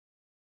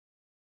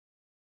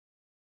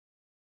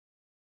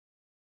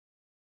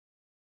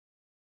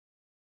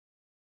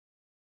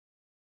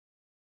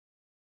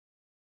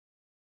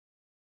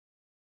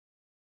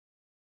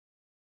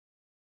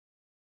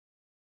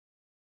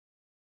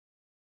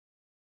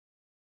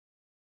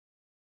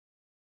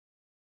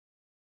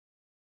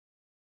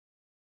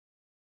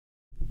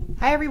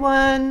Hi,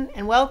 everyone,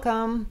 and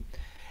welcome.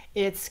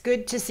 It's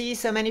good to see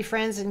so many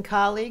friends and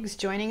colleagues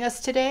joining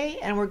us today,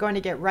 and we're going to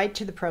get right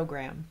to the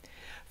program.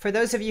 For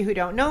those of you who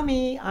don't know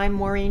me, I'm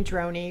Maureen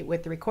Droney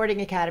with the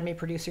Recording Academy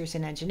Producers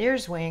and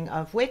Engineers Wing,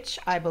 of which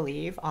I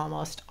believe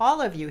almost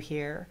all of you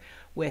here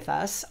with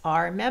us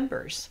are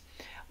members.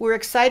 We're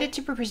excited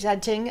to be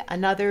presenting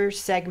another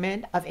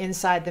segment of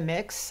Inside the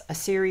Mix, a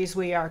series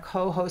we are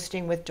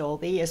co-hosting with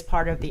Dolby as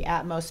part of the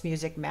Atmos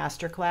Music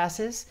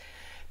Masterclasses.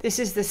 This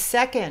is the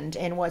second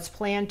in what's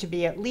planned to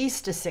be at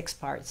least a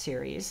 6-part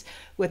series,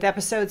 with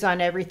episodes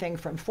on everything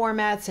from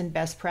formats and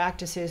best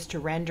practices to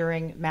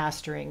rendering,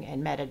 mastering,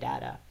 and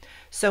metadata.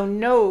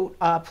 So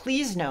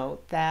please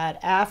note that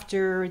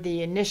after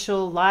the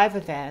initial live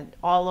event,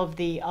 all of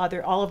the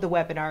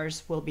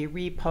webinars will be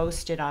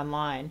reposted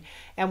online,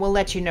 and we'll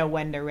let you know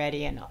when they're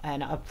ready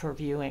and up for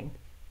viewing.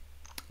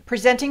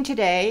 Presenting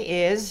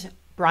today is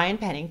Bryan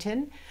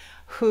Pennington,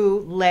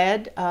 who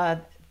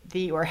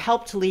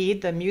helped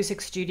lead the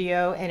music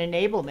studio and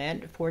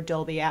enablement for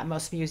Dolby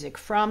Atmos music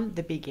from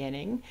the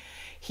beginning.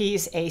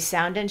 He's a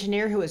sound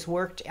engineer who has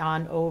worked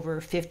on over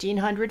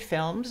 1,500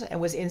 films and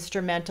was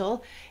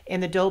instrumental in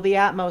the Dolby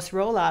Atmos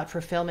rollout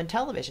for film and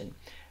television.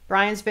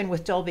 Bryan's been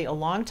with Dolby a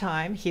long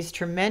time. He's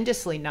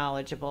tremendously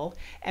knowledgeable,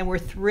 and we're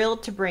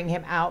thrilled to bring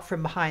him out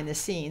from behind the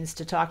scenes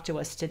to talk to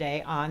us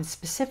today on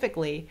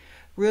specifically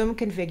room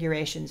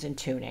configurations and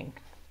tuning.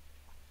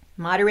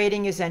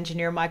 Moderating is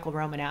engineer Michael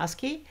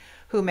Romanowski,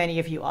 who many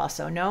of you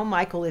also know.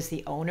 Michael is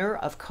the owner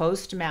of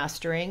Coast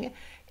Mastering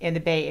in the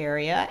Bay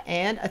Area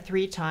and a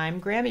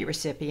 3-time Grammy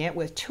recipient,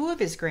 with 2 of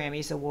his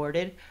Grammys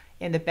awarded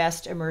in the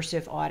Best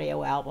Immersive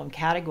Audio Album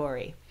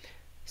category.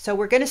 So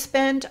we're going to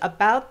spend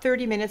about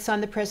 30 minutes on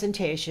the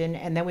presentation,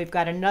 and then we've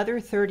got another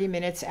 30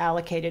 minutes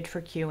allocated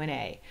for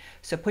Q&A.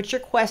 So put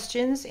your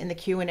questions in the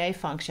Q&A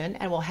function,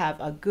 and we'll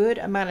have a good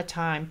amount of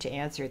time to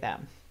answer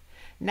them.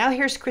 Now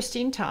here's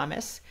Christine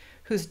Thomas,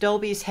 who's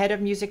Dolby's Head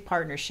of Music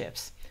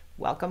Partnerships.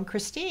 Welcome,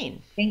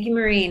 Christine. Thank you,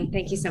 Maureen.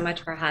 Thank you so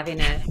much for having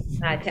us.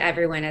 To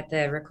everyone at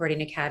the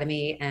Recording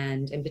Academy,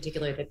 and in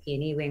particular the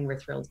P&E Wing, we're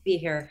thrilled to be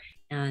here,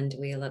 and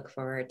we look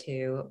forward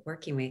to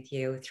working with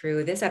you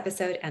through this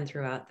episode and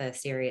throughout the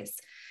series.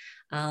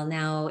 I'll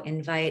now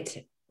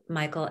invite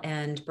Michael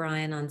and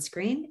Bryan on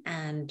screen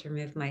and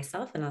remove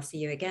myself, and I'll see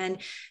you again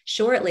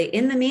shortly.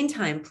 In the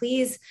meantime,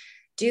 please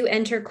do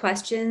enter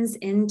questions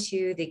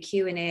into the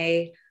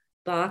Q&A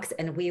box,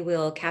 and we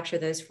will capture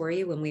those for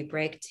you when we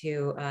break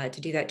to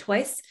do that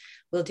twice.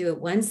 We'll do it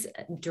once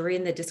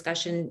during the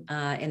discussion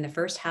in the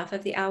first half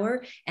of the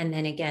hour, and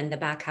then again, the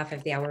back half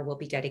of the hour will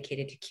be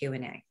dedicated to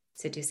Q&A.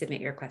 So do submit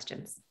your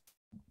questions.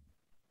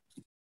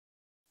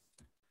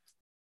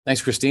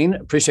 Thanks, Christine.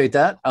 Appreciate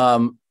that.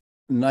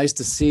 Nice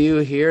to see you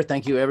here.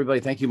 Thank you, everybody.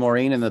 Thank you,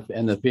 Maureen, and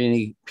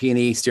the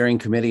P&E steering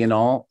committee and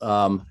all.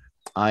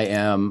 I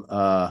am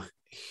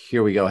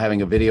here we go,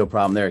 having a video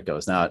problem. There it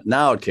goes.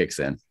 Now it kicks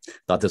in.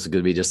 Thought this was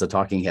going to be just a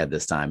talking head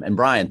this time. And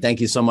Bryan,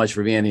 thank you so much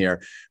for being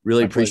here.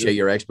 Really appreciate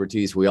your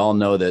expertise. We all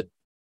know that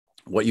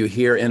what you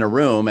hear in a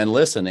room and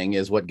listening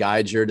is what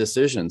guides your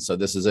decisions. So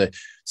this is a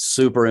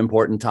super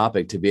important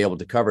topic to be able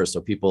to cover, so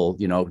people,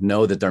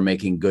 know that they're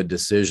making good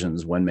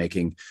decisions when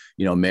making,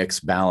 mix,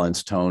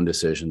 balance, tone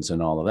decisions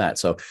and all of that.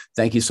 So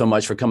thank you so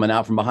much for coming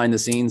out from behind the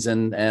scenes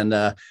and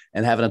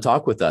having a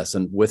talk with us.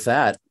 And with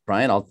that,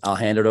 Bryan, I'll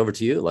hand it over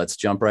to you. Let's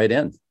jump right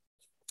in.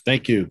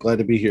 Thank you. Glad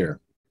to be here.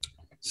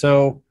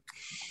 So,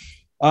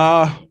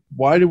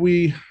 why do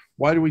we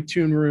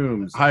tune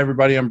rooms? Hi,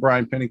 everybody. I'm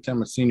Bryan Pennington.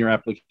 I'm a senior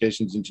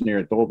applications engineer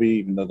at Dolby,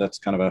 even though that's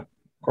kind of a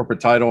corporate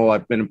title.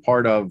 I've been a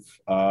part of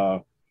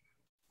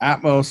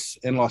Atmos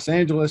in Los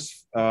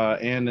Angeles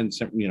and in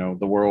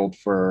the world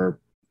for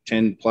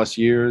 10 plus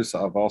years.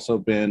 I've also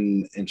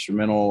been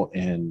instrumental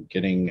in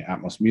getting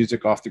Atmos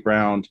music off the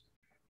ground.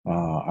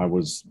 I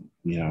was,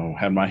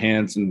 had my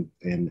hands in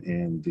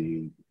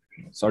the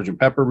Sgt.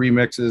 Pepper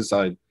remixes.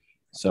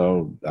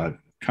 I've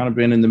kind of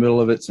been in the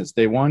middle of it since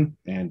day one,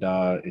 and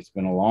it's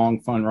been a long,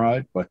 fun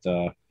ride, but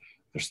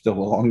there's still a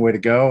long way to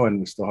go, and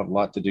we still have a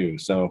lot to do.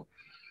 So,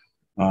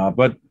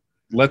 but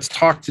let's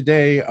talk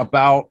today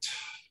about,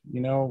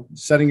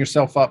 setting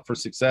yourself up for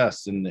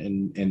success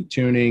and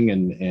tuning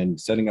and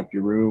setting up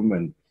your room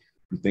and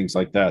things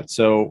like that.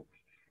 So,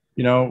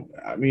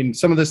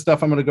 some of this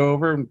stuff I'm going to go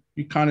over,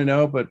 you kind of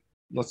know, but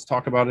let's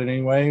talk about it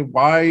anyway.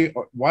 Why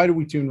do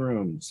we tune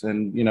rooms?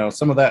 And,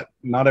 some of that,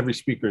 not every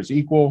speaker is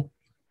equal.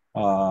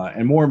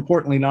 And more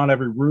importantly, not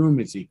every room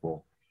is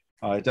equal.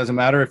 It doesn't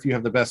matter if you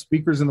have the best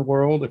speakers in the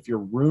world. If your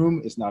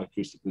room is not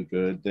acoustically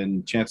good,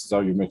 then chances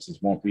are your mixes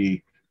won't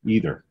be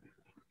either.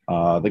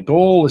 The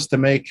goal is to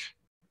make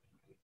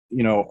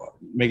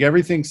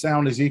everything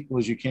sound as equal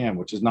as you can,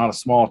 which is not a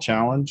small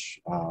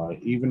challenge,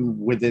 even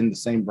within the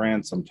same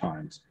brand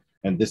sometimes.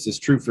 And this is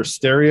true for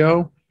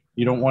stereo.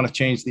 You don't want to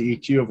change the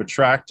EQ of a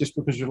track just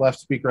because your left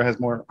speaker has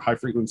more high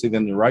frequency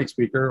than the right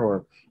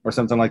speaker or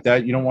something like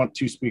that. You don't want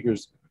 2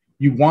 speakers.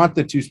 You want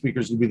the 2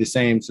 speakers to be the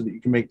same so that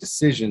you can make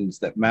decisions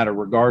that matter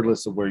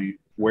regardless of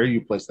where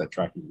you place that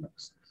track in the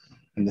mix.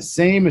 And the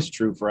same is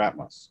true for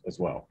Atmos as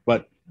well.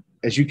 But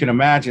as you can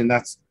imagine,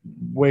 that's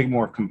way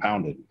more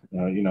compounded,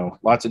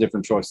 lots of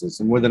different choices.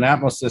 And with an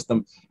Atmos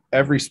system,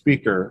 every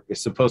speaker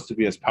is supposed to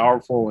be as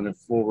powerful and in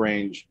full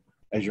range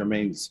as your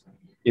mains.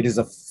 It is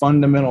a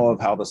fundamental of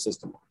how the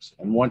system works.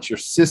 And once your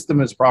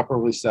system is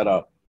properly set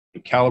up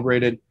and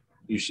calibrated,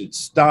 you should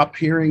stop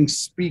hearing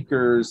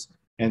speakers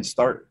and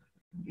start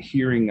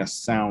hearing a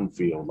sound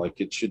field.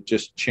 Like it should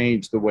just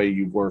change the way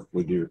you work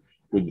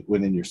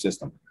within your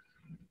system.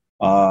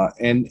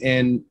 And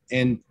in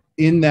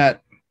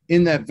that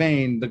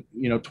vein,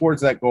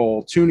 towards that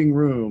goal, tuning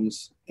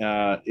rooms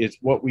is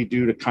what we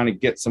do to kind of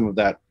get some of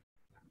that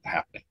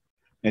happening.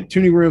 And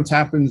tuning rooms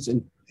happens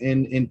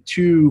in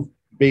two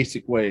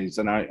basic ways,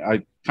 and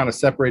I kind of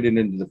separate it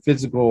into the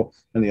physical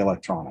and the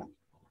electronic.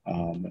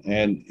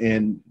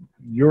 And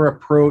your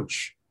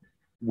approach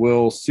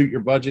will suit your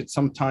budget.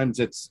 Sometimes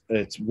it's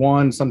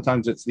one,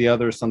 sometimes it's the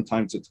other,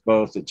 sometimes it's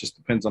both. It just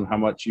depends on how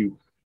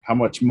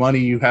much money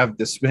you have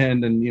to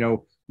spend, and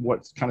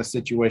what kind of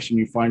situation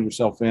you find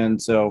yourself in.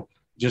 So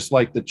just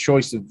like the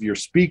choice of your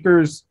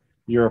speakers,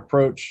 your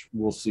approach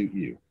will suit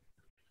you.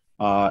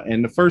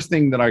 And the first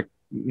thing that I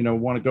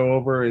want to go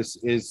over is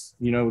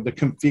the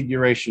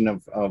configuration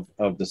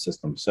of the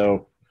system.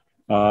 So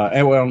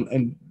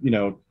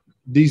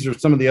these are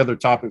some of the other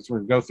topics we're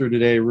going to go through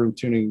today: room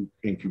tuning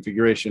and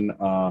configuration.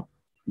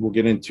 We'll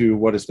get into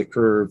what is the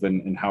curve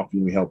and how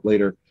can we help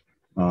later.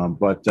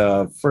 But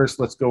first,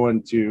 let's go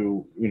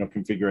into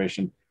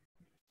configuration.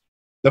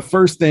 The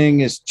first thing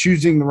is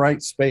choosing the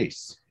right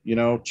space.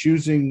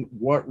 Choosing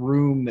what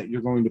room that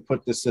you're going to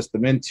put this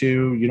system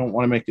into. You don't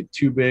want to make it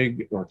too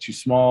big or too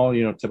small.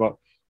 It's about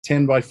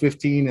 10 by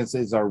 15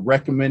 is our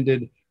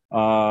recommended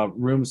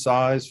room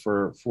size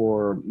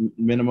for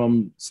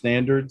minimum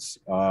standards.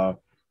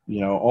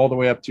 All the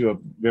way up to a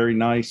very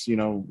nice,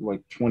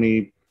 like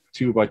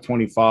 22 by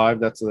 25.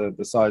 That's the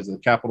size of the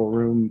Capitol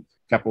room,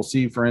 Capital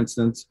C, for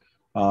instance.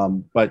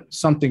 But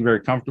something very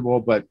comfortable.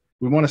 But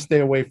we want to stay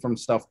away from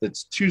stuff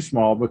that's too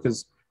small,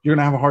 because you're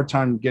going to have a hard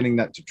time getting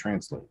that to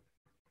translate.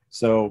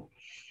 So,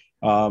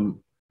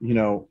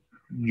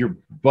 your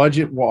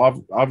budget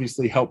will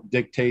obviously help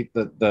dictate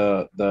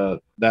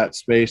that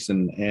space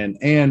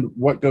and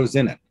what goes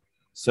in it.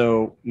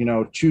 So,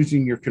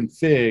 choosing your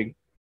config,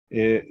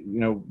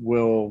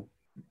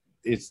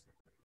 it's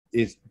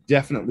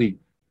definitely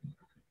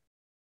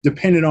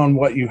dependent on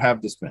what you have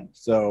to spend.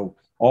 So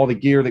all the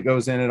gear that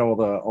goes in it, all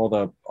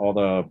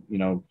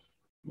the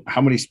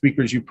how many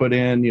speakers you put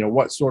in,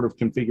 what sort of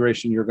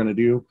configuration you're going to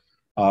do.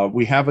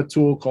 We have a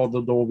tool called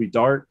the Dolby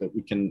Dart that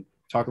we can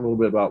talk a little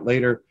bit about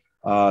later,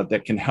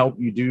 that can help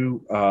you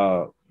do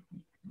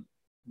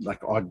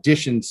like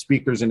audition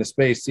speakers in a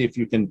space, see if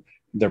you can,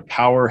 their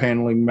power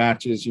handling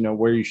matches,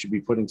 where you should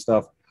be putting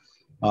stuff.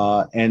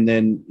 And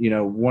then,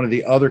 one of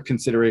the other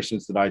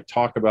considerations that I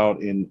talk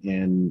about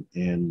in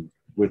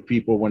with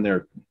people when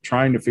they're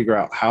trying to figure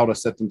out how to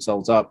set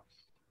themselves up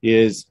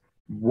is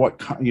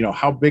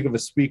how big of a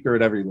speaker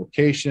at every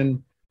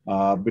location,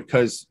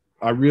 because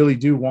I really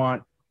do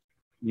want,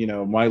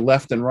 my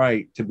left and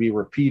right to be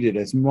repeated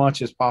as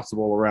much as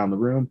possible around the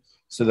room,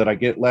 so that I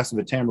get less of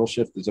a timbral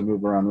shift as I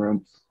move around the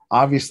room.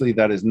 Obviously,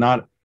 that is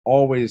not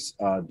always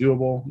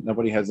doable.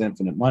 Nobody has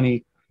infinite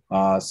money.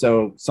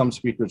 So some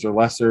speakers are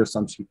lesser,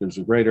 some speakers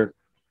are greater.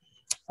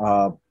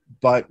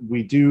 But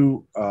we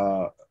do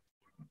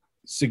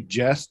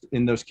suggest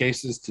in those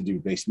cases to do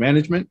bass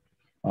management.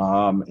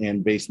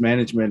 And bass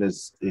management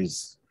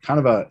is kind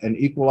of an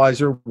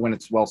equalizer when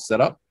it's well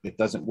set up. It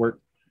doesn't work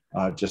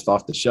just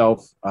off the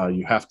shelf.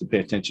 You have to pay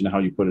attention to how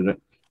you put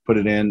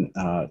it in.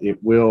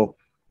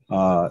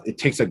 It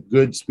takes a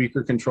good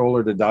speaker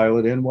controller to dial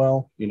it in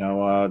well.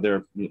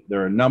 There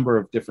are a number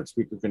of different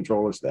speaker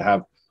controllers that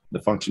have the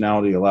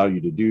functionality allow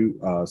you to do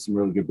some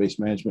really good bass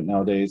management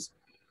nowadays.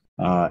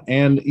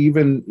 And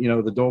even,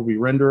 the Dolby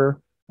renderer,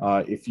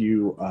 if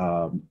you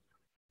are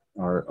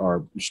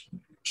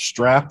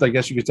strapped, I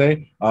guess you could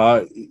say,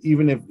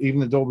 even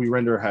the Dolby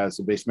renderer has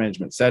a bass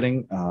management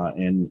setting,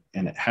 and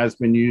it has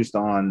been used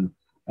on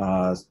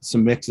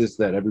some mixes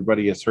that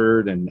everybody has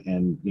heard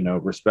and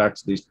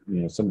respects. These,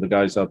 some of the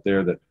guys out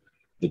there that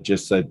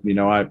just said,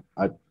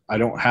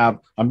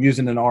 I'm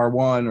using an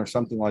R1 or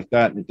something like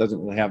that, and it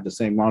doesn't really have the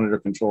same monitor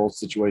control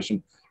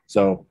situation.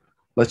 So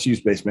let's use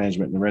bass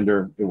management in the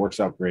render. It works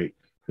out great.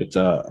 It's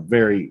a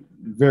very,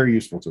 very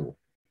useful tool.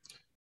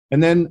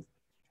 And then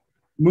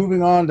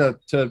moving on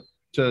to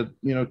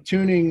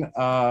tuning,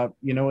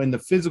 in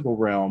the physical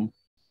realm,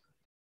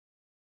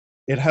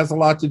 it has a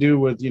lot to do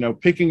with,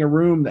 picking a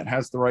room that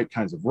has the right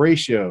kinds of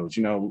ratios,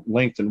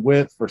 length and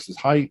width versus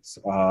heights.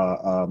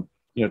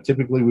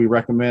 Typically we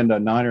recommend a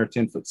 9 or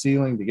 10 foot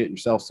ceiling to get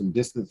yourself some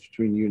distance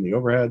between you and the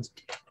overheads.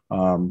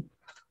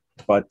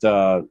 But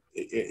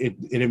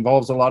it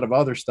involves a lot of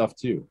other stuff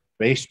too: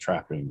 bass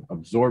trapping,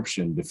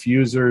 absorption,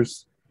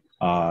 diffusers,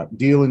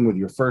 dealing with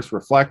your first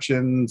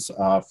reflections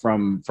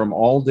from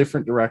all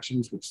different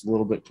directions, which is a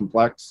little bit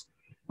complex,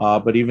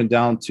 but even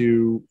down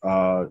to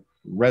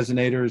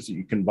resonators that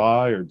you can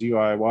buy or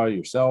DIY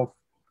yourself,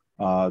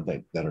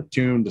 that are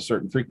tuned to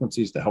certain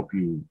frequencies to help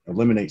you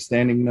eliminate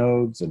standing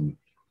nodes and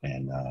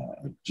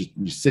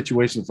just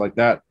situations like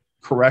that,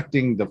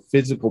 correcting the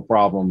physical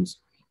problems,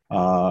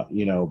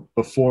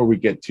 before we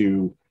get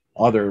to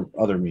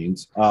other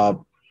means.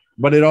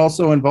 But it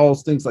also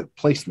involves things like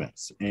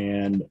placements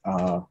and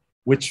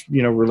which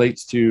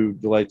relates to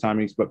delay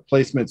timings, but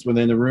placements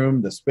within the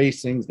room, the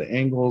spacings, the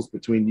angles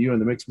between you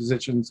and the mix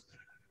positions.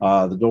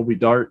 The Dolby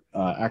Dart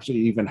actually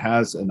even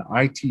has an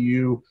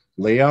ITU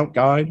layout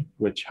guide,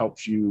 which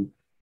helps you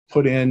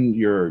put in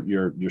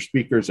your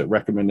speakers at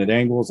recommended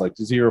angles, like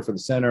 0 for the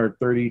center,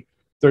 30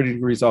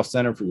 degrees off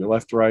center for your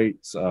left, right,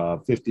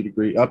 50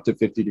 degree up to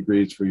 50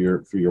 degrees for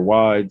your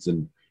wides,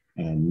 and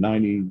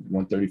 90,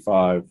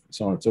 135,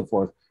 so on and so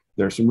forth.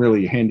 There's some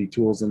really handy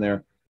tools in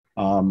there.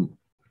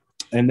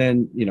 And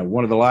then,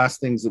 one of the last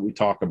things that we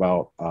talk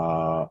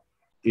about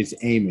is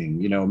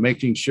aiming,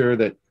 making sure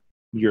that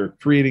you're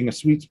creating a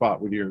sweet spot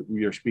with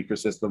your speaker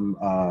system,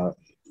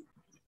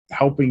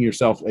 helping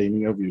yourself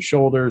aiming over your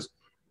shoulders,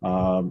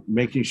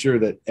 making sure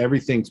that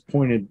everything's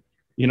pointed,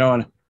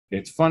 and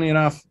it's funny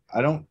enough,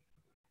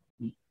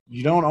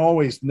 you don't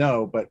always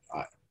know, but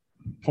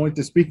point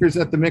the speakers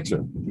at the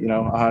mixer.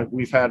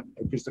 We've had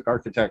acoustic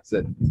architects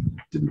that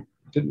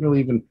didn't really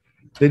even,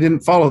 they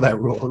didn't follow that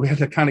rule. We had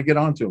to kind of get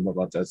onto them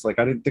about that. It's like,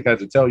 I didn't think I had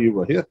to tell you,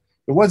 well, here,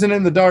 it wasn't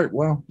in the Dart.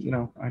 Well,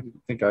 I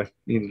didn't think I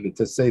needed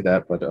to say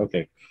that, but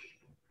okay.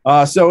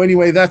 So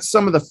anyway, that's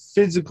some of the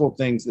physical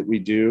things that we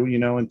do,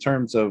 in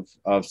terms of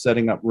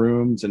setting up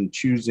rooms and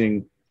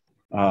choosing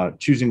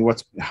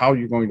how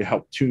you're going to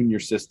help tune your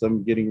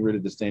system, getting rid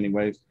of the standing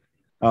waves.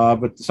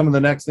 But some of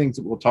the next things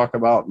that we'll talk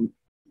about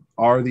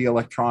are the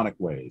electronic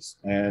ways.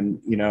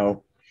 And,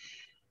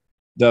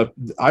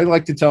 I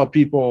like to tell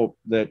people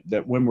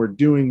that when we're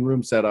doing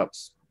room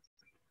setups,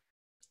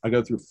 I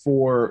go through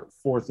four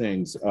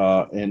things.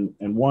 And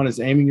one is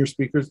aiming your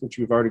speakers, which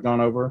we've already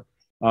gone over.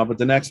 But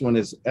the next one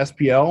is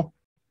SPL,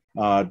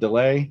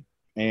 delay,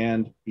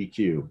 and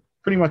EQ,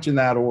 pretty much in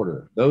that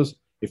order. Those,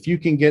 if you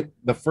can get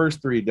the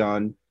first 3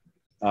 done,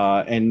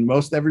 and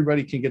most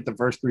everybody can get the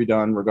first 3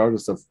 done,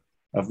 regardless of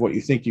what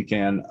you think you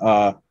can,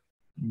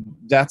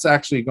 that's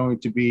actually going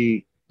to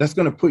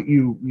put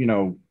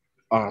you,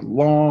 a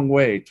long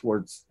way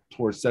towards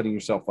setting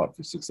yourself up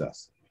for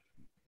success.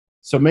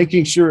 So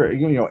making sure,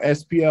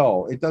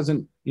 SPL, it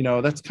doesn't,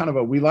 that's kind of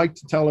we like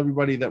to tell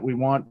everybody that we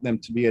want them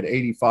to be at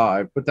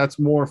 85, but that's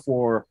more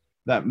for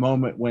that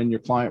moment when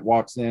your client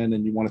walks in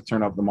and you want to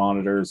turn up the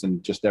monitors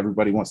and just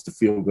everybody wants to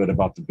feel good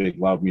about the big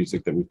loud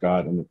music that we've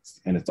got. And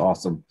it's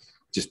awesome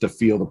just to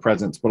feel the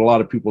presence, but a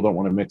lot of people don't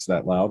want to mix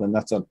that loud, and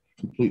that's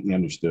completely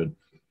understood.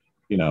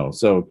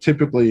 So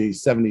typically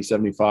 70,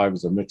 75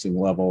 is a mixing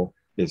level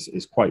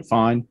is quite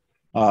fine.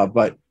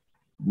 But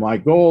my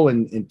goal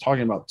in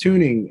talking about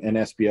tuning an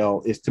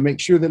SPL is to make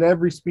sure that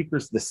every speaker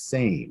is the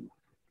same.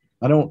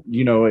 I don't,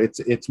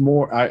 it's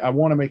more, I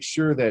want to make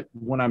sure that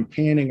when I'm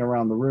panning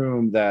around the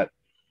room that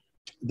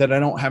I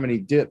don't have any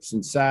dips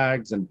and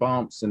sags and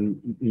bumps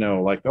and,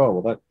 like, oh,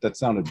 well, that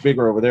sounded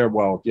bigger over there.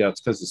 Well, yeah,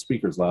 it's because the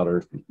speaker's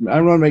louder. I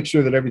want to make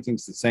sure that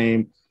everything's the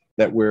same,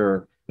 that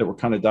we're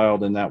kind of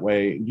dialed in that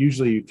way.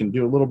 Usually you can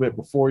do a little bit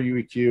before you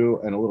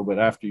EQ and a little bit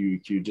after you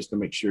EQ, just to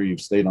make sure you've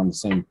stayed on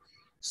the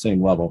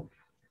same level.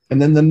 And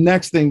then the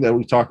next thing that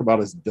we talk about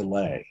is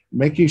delay,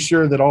 making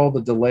sure that all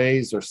the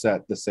delays are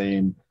set the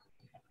same,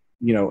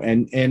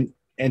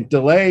 and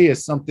delay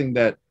is something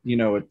that,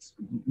 it's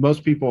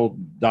most people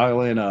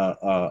dial in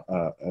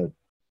an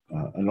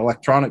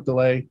electronic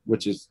delay,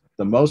 which is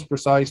the most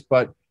precise,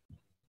 but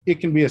it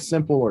can be as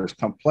simple or as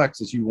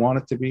complex as you want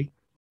it to be.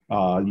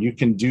 You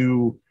can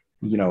do,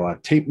 a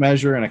tape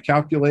measure and a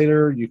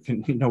calculator. You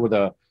can, with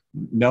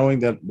knowing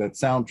that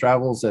sound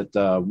travels at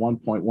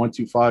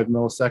 1.125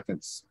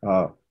 milliseconds,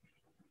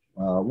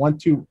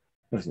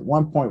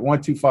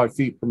 1.125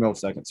 feet per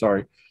millisecond,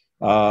 sorry.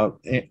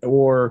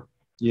 Or,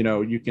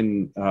 you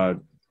can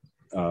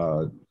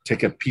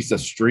take a piece of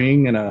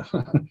string and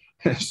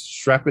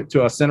strap it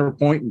to a center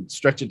point and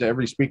stretch it to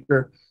every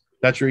speaker.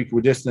 That's your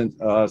equidistant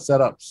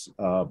setups.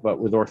 But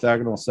with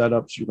orthogonal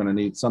setups, you're going to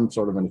need some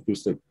sort of an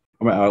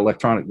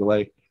electronic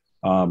delay.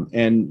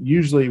 And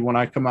usually when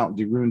I come out and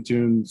do room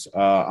tunes,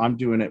 I'm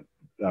doing it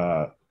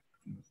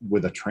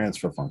with a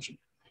transfer function,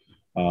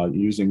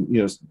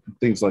 using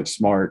things like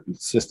smart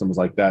systems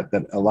like that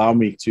allow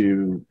me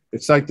to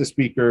excite the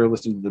speaker,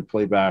 listen to the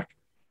playback.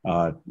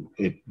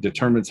 It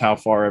determines how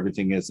far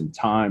everything is in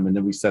time, and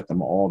then we set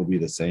them all to be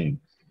the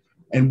same.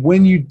 And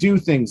when you do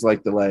things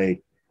like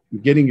delay,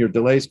 getting your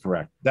delays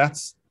correct,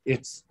 Bruce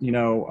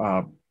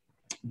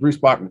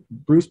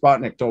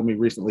Botnick told me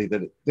recently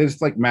that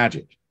it's like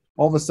magic.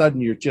 All of a sudden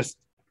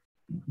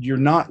you're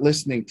not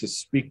listening to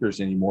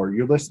speakers anymore.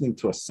 You're listening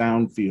to a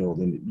sound field,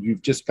 and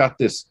you've just got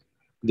this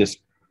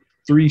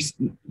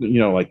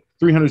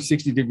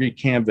 360 degree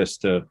canvas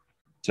to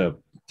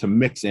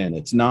mix in.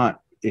 It's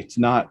not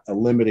a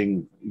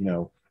limiting,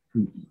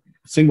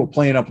 single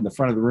plane up in the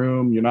front of the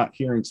room. You're not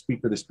hearing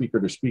speaker to speaker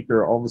to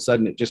speaker. All of a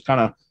sudden it just kind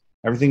of,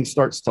 everything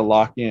starts to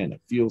lock in.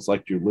 It feels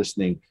like you're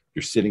listening.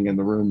 You're sitting in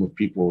the room with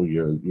people.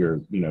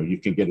 You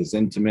can get as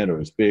intimate or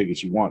as big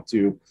as you want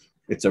to.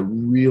 it's a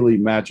really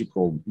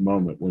magical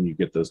moment when you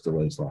get those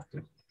delays locked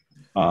in.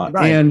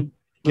 Bryan, and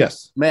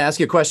yes, may I ask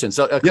you a question?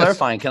 So yes.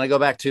 clarifying, can I go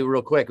back to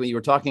real quick when you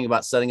were talking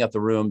about setting up the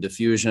room,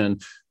 diffusion,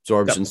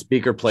 absorption,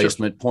 speaker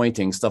placement,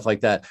 pointing, stuff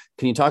like that.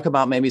 Can you talk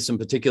about maybe some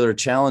particular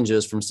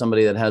challenges from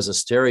somebody that has a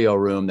stereo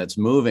room that's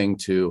moving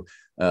to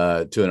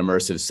an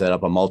immersive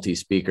setup, a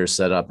multi-speaker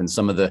setup, and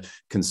some of the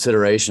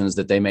considerations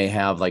that they may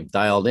have like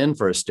dialed in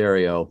for a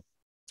stereo,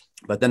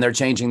 but then they're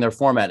changing their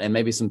format, and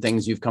maybe some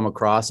things you've come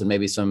across, and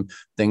maybe some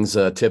things,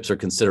 tips or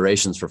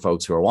considerations for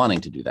folks who are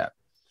wanting to do that?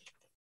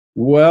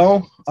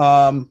 Well,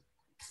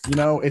 you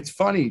know, it's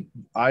funny.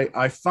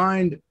 I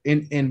find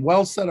in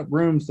well set up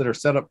rooms that are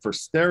set up for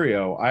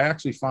stereo, I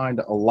actually find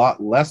a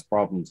lot less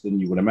problems than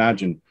you would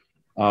imagine,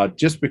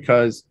 just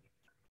because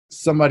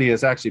somebody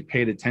has actually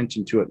paid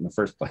attention to it in the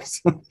first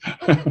place.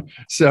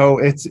 So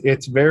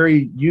it's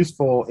very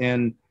useful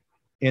in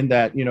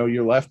that, you know,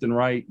 your left and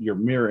right, your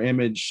mirror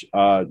image,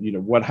 you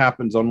know, what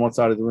happens on one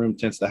side of the room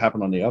tends to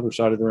happen on the other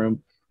side of the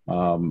room.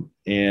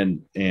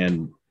 And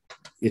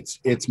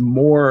it's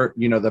more,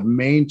 you know, the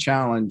main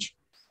challenge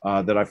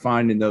that I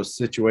find in those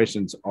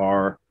situations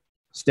are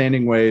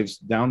standing waves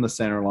down the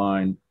center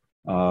line,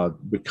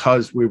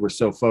 because we were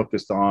so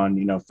focused on,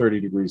 you know,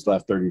 30 degrees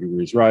left, 30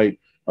 degrees right.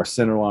 Our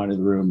center line of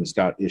the room has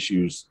got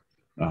issues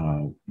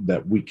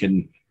that we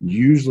can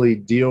usually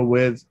deal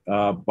with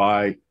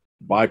by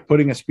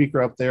putting a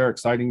speaker up there,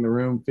 exciting the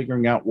room,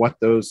 figuring out what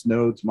those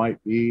nodes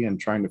might be, and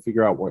trying to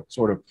figure out what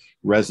sort of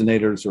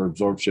resonators or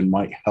absorption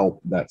might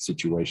help that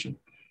situation.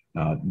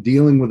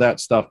 Dealing with that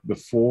stuff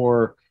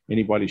before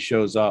anybody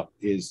shows up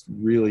is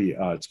really,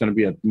 it's going to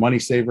be a money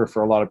saver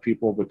for a lot of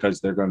people, because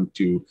they're going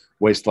to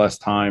waste less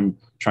time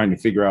trying to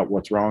figure out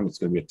what's wrong. It's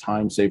going to be a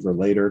time saver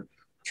later,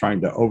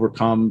 trying to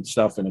overcome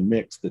stuff in a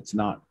mix that's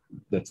not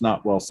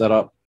well set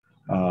up.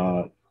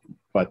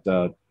 But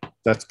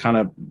that's kind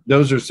of,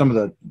 those are some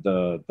of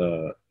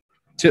the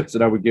tips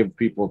that I would give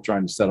people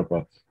trying to set up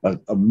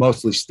a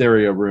mostly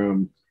stereo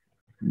room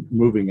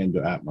moving into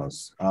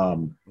Atmos.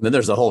 Then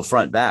there's the whole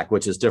front back,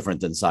 which is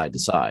different than side to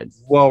side.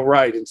 Well,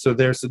 right. And so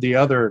there's the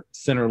other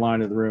center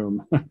line of the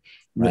room.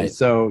 Right.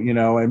 So, you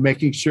know, and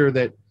making sure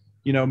that,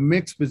 you know,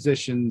 mix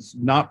positions,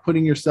 not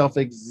putting yourself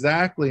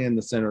exactly in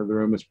the center of the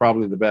room is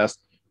probably the best.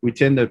 We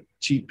tend to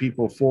cheat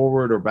people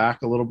forward or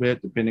back a little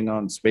bit, depending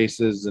on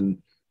spaces and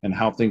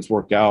how things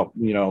work out.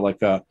 You know,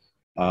 like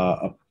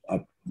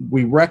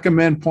we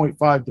recommend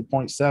 0.5 to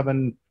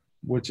 0.7,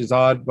 which is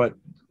odd, but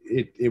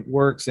it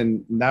works.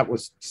 And that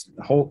was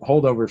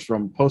holdovers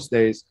from post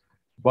days.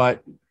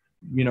 But,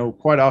 you know,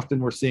 quite often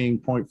we're seeing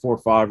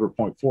 0.45 or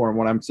 0.4. And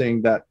when I'm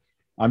saying that,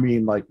 I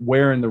mean, like,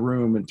 where in the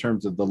room in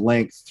terms of the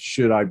length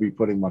should I be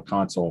putting my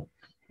console?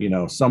 You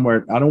know,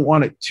 somewhere. I don't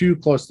want it too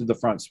close to the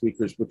front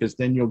speakers, because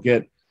then you'll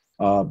get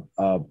a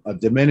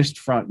diminished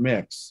front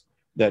mix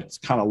that's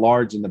kind of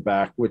large in the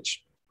back,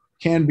 which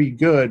can be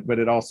good, but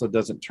it also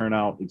doesn't turn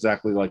out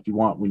exactly like you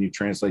want when you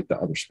translate to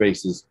other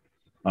spaces.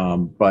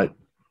 But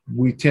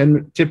we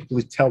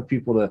typically tell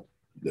people to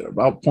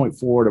about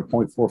 0.4 to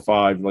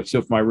 0.45. Like, so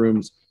if my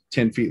room's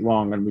 10 feet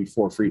long, I'm going to be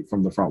 4 feet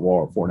from the front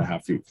wall, or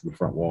 4.5 feet from the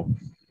front wall.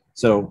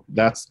 So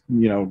that's,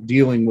 you know,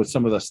 dealing with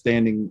some of the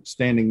standing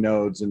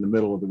nodes in the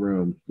middle of the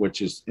room,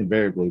 which is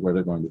invariably where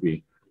they're going to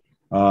be.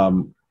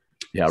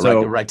 Yeah,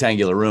 so,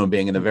 rectangular room,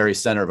 being in the very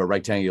center of a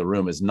rectangular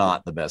room is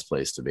not the best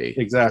place to be.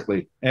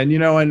 Exactly. And, you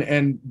know,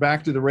 and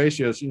back to the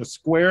ratios, you know,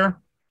 square,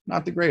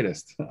 not the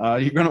greatest.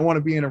 You're going to want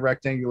to be in a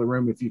rectangular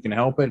room if you can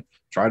help it.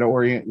 Try to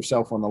orient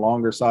yourself on the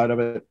longer side of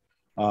it,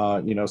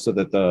 you know, so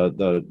that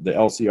the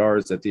LCR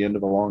is at the end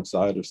of a long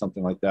side or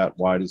something like that.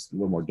 Wide is a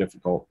little more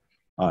difficult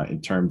in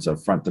terms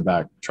of front to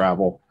back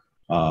travel.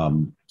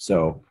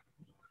 So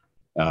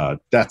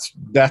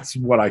that's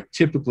what I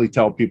typically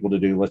tell people to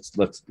do.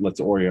 Let's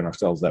orient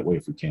ourselves that way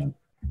if we can.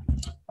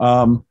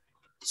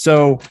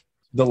 So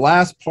the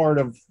last part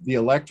of the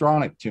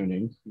electronic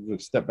tuning, we'll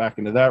step back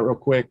into that real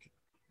quick,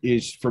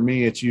 is, for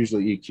me, it's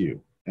usually EQ.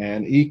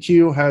 And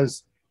EQ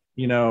has,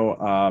 you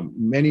know,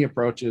 many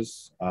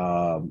approaches.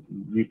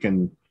 You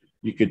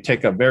could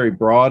take a very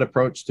broad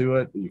approach to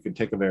it. You could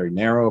take a very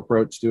narrow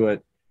approach to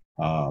it.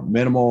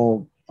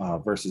 Minimal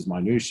versus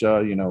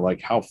minutia. You know,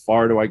 like, how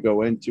far do I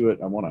go into it?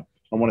 I want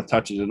to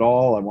touch it at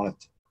all. I want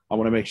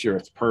to make sure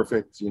it's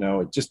perfect. You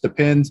know, it just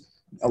depends.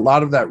 A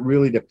lot of that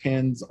really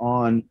depends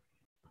on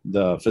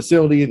the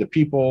facility, the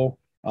people,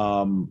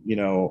 you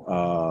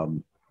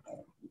know,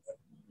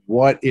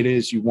 what it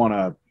is you want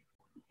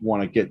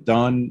to get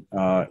done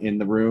in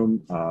the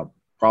room,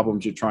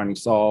 problems you're trying to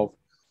solve.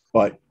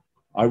 But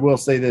I will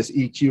say this: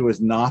 EQ is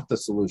not the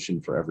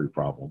solution for every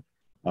problem.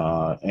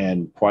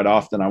 And quite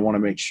often I want to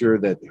make sure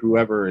that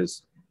whoever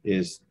is,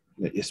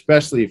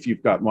 especially if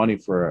you've got money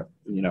for,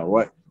 you know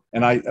what,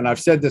 and I've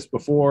said this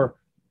before,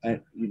 and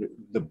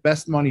the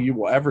best money you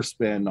will ever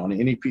spend on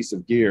any piece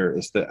of gear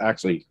is to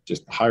actually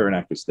just hire an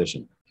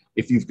acoustician.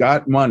 If you've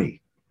got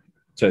money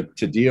to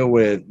deal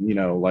with, you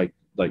know, like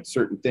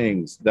certain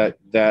things,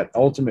 that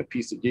ultimate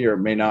piece of gear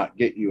may not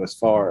get you as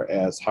far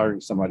as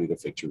hiring somebody to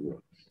fix your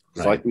room.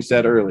 Right. So like we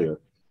said earlier,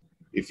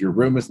 if your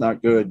room is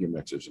not good, your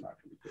mixers are not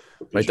going to be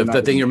Right.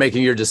 The thing you're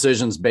making your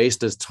decisions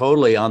based is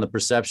totally on the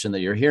perception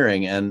that you're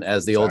hearing. And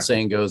as the old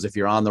saying goes, if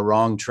you're on the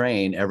wrong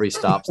train, every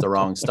stop's the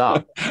wrong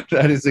stop.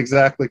 That is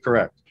exactly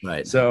correct.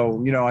 Right.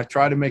 So, I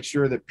try to make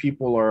sure that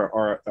people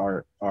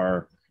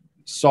are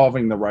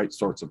solving the right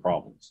sorts of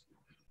problems.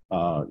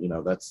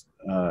 That's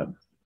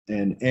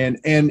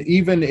and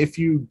even if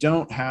you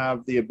don't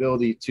have the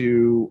ability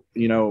to,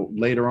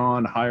 later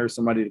on hire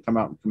somebody to come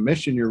out and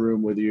commission your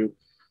room with you,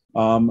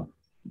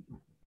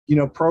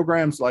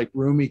 programs like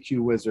Room EQ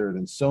Wizard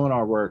and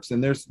SonarWorks,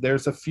 and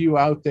there's a few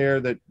out there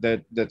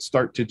that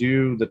start to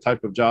do the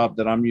type of job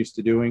that I'm used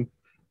to doing.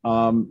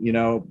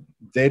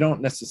 They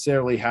don't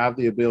necessarily have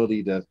the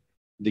ability to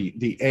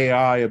the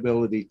AI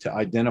ability to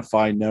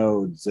identify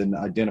nodes and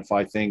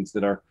identify things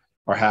that are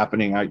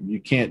happening. You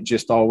can't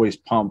just always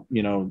pump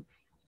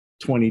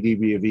 20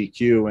 dB of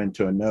EQ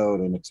into a node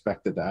and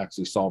expect it to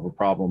actually solve a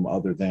problem,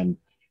 other than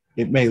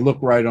it may look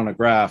right on a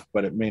graph,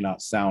 but it may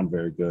not sound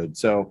very good.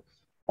 So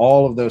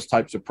all of those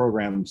types of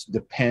programs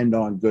depend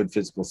on good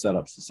physical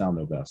setups to sound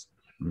their best.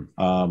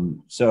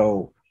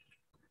 So,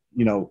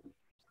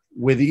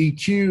 with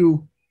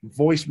EQ,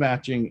 voice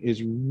matching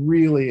is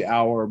really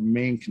our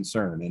main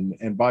concern.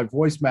 And by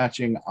voice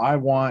matching, I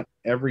want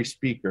every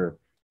speaker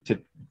to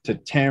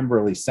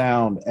timbrally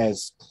sound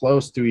as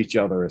close to each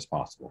other as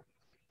possible,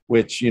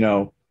 which,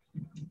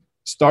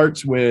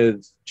 starts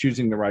with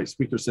choosing the right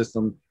speaker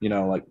system,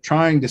 like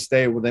trying to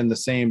stay within the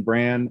same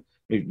brand,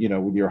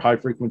 with your high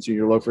frequency,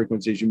 your low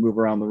frequency as you move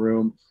around the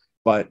room.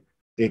 But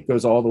it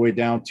goes all the way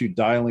down to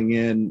dialing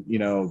in,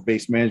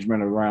 bass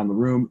management around the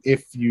room,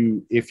 if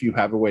you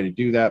have a way to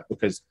do that,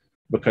 because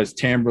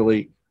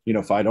timbrally,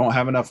 if I don't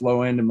have enough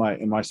low end in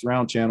my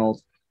surround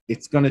channels,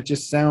 it's going to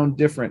just sound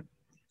different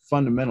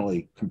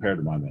fundamentally compared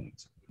to my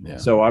mains. Yeah.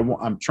 So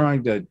I'm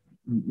trying to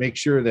make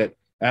sure that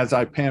as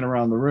I pan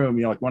around the room,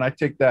 like when I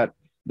take that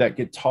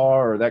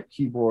guitar or that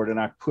keyboard and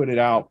I put it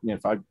out,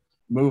 if I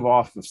move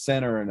off of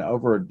center and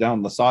over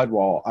down the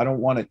sidewall, I don't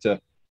want it to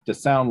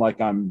sound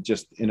like I'm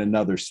just in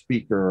another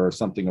speaker or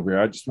something over here.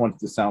 I just want it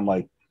to sound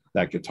like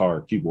that guitar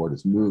or keyboard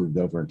is moved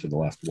over into the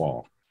left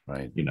wall.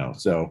 Right.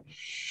 So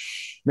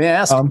may I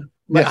ask,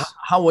 yes.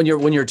 how when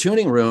you're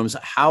tuning rooms,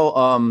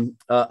 how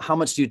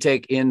much do you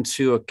take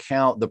into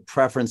account the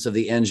preference of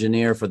the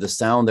engineer for the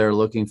sound they're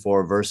looking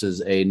for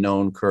versus a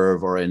known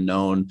curve or a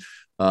known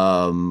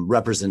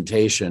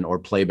representation or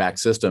playback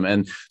system?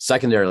 And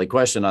secondarily,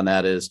 question on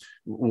that is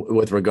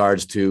with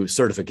regards to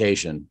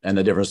certification and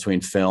the difference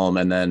between film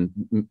and then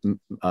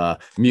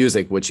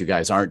music, which you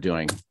guys aren't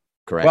doing,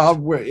 correct? Well,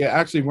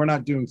 we're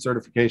not doing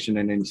certification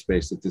in any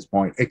space at this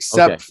point,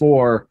 except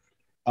for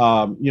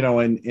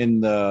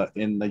in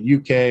the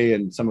UK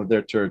and some of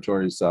their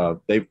territories,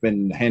 they've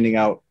been handing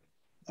out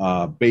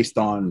based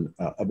on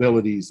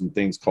abilities and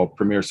things called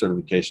Premiere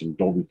certification,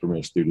 Dolby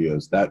Premiere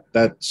Studios.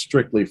 That's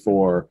strictly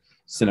for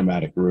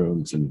cinematic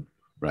rooms and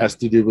has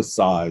to do with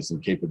size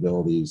and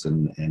capabilities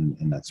and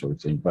that sort of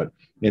thing. But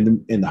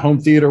in the home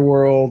theater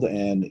world,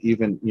 and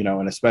even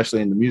and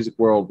especially in the music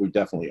world, we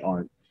definitely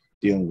aren't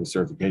dealing with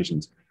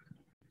certifications.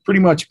 Pretty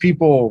much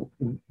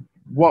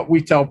what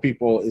we tell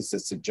people is a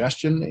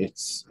suggestion.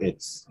 It's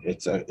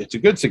a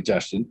good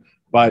suggestion,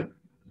 but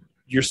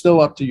you're still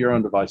up to your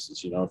own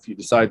devices. If you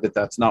decide that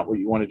that's not what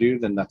you want to do,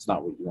 then that's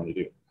not what you want to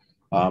do.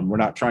 We're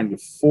not trying to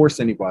force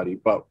anybody,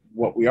 but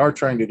what we are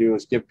trying to do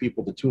is give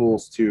people the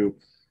tools to,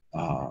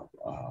 what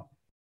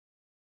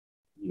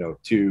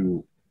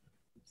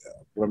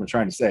am I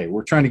trying to say?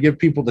 We're trying to give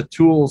people the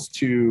tools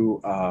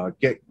to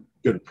get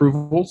good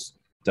approvals,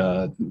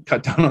 to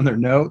cut down on their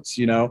notes,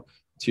 to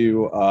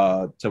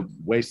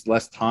waste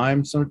less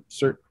time. So,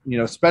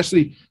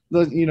 especially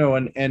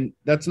and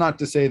that's not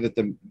to say that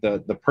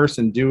the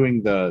person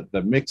doing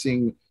the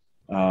mixing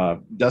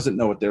doesn't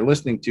know what they're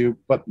listening to,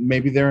 but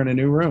maybe they're in a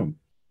new room.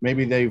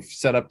 Maybe they've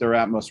set up their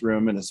Atmos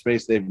room in a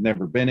space they've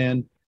never been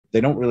in. They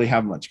don't really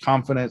have much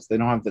confidence. They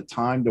don't have the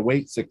time to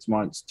wait 6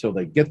 months till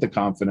they get the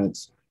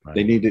confidence. Right.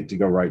 They need it to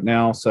go right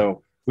now.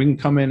 So we can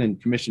come in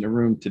and commission a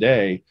room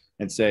today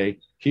and say,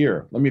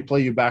 here, let me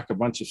play you back a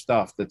bunch of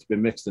stuff that's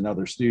been mixed in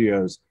other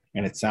studios,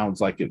 and it sounds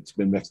like it's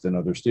been mixed in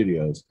other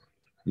studios.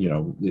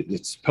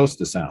 It's supposed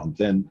to sound.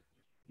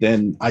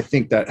 Then I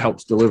think that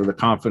helps deliver the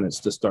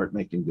confidence to start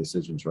making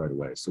decisions right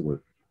away.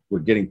 So we're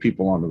getting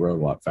people on the road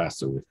a lot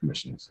faster with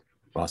commissionings.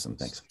 Awesome,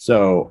 thanks.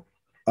 So,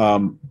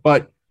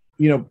 but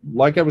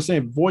like I was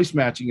saying, voice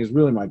matching is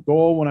really my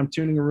goal when I'm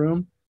tuning a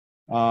room.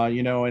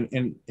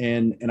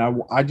 And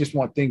I just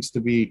want things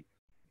to be,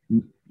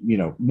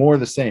 more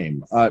the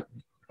same.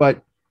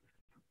 But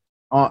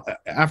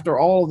after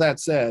all of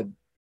that said,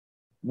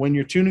 when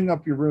you're tuning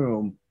up your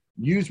room,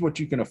 use what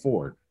you can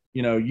afford.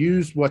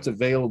 Use what's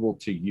available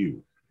to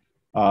you.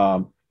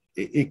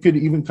 It could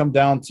even come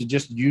down to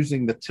just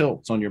using the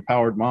tilts on your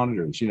powered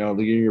monitors. Your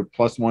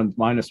 +1,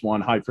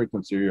 -1 high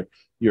frequency,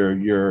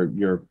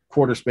 your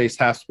quarter space,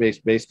 half space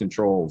bass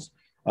controls.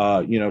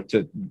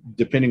 To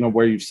depending on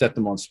where you've set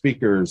them on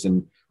speakers,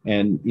 and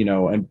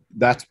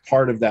that's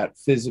part of that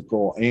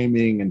physical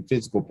aiming and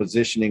physical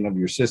positioning of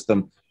your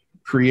system,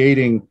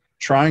 creating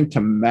trying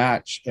to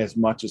match as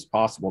much as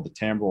possible the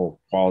timbral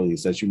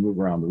qualities as you move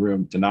around the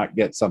room to not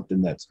get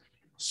something that's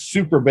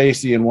super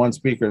bassy in one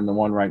speaker and the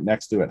one right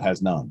next to it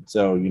has none.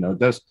 So, you know,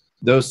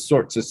 those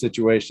sorts of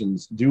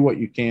situations, do what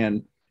you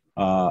can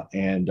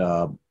and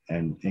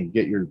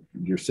get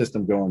your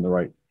system going the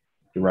right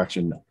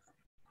direction.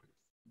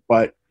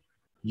 But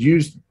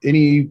use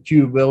any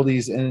EQ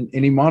abilities and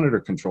any monitor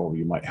control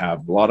you might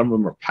have. A lot of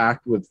them are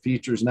packed with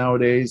features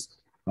nowadays.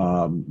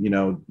 You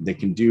know, they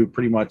can do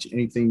pretty much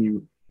anything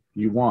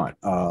you want.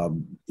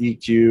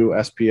 EQ,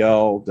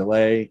 SPL,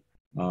 delay,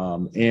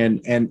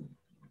 and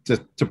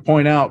to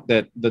point out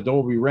that the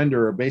Dolby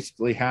renderer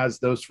basically has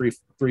those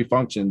three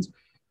functions.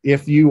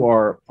 If you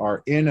are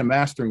in a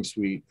mastering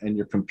suite and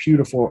your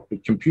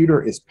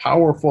computer is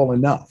powerful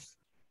enough,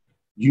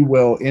 you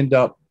will end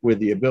up with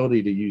the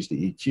ability to use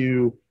the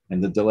EQ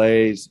and the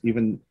delays.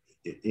 Even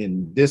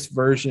in this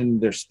version,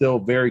 there's still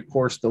very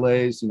coarse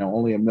delays, you know,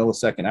 only a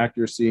millisecond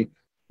accuracy.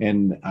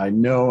 And I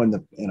know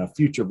in a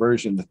future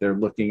version that they're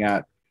looking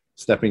at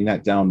stepping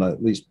that down to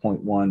at least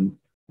 0.1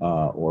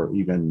 or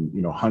even,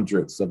 you know,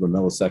 hundredths of a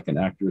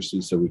millisecond accuracy,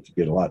 so we could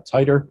get a lot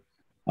tighter.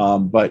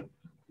 But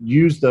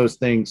use those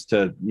things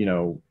to, you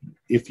know,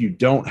 if you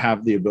don't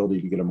have the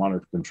ability to get a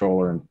monitor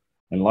controller,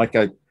 and like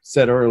I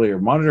said earlier,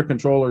 monitor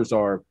controllers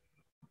they're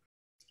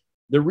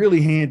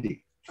really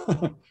handy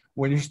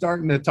when you're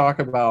starting to talk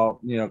about,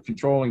 you know,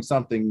 controlling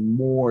something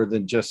more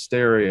than just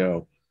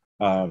stereo.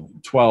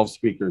 12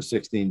 speakers,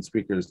 16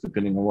 speakers,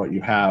 depending on what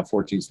you have,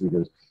 14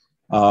 speakers.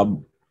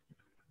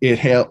 It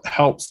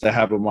helps to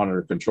have a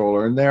monitor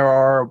controller. And there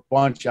are a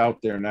bunch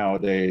out there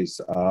nowadays.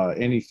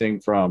 Anything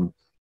from,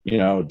 you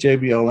know,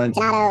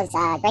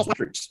 JBL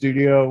Matrix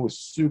Studio was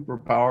super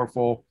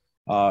powerful,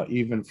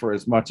 even for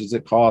as much as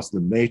it costs.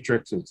 The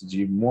Matrix is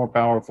even more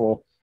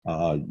powerful,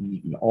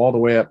 all the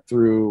way up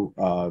through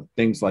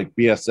things like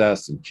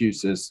BSS and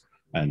QSYS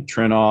and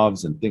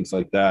Trinovs and things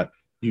like that.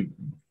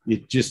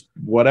 It just,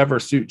 whatever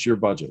suits your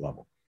budget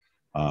level.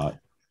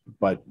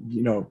 But,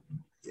 you know,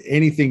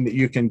 anything that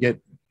you can get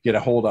a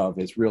hold of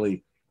is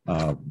really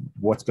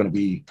what's going to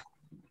be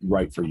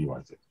right for you,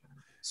 I think.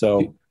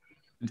 So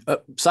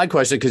side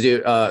question, because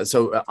you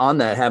so on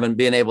that, having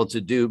been able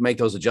to make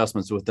those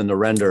adjustments within the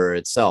renderer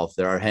itself,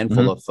 there are a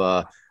handful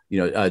of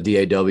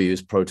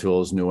DAWs, Pro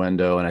Tools,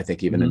 Nuendo, and I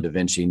think even in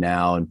DaVinci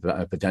now, and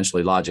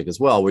potentially Logic as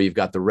well, where you've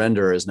got the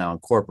renderer is now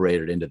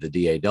incorporated into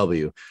the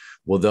DAW.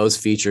 Will those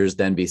features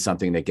then be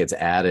something that gets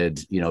added,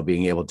 you know,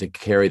 being able to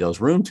carry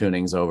those room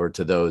tunings over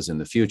to those in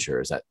the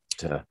future? Is that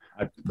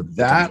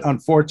that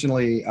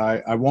unfortunately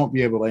I won't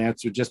be able to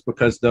answer, just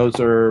because those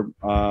are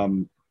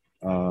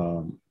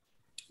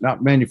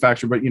not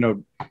manufactured, but, you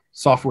know,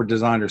 software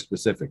designer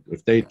specific.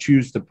 If they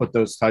choose to put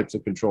those types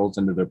of controls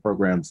into their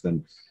programs,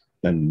 then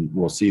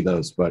we'll see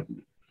those. But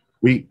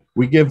we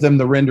give them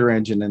the render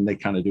engine and they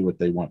kind of do what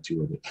they want to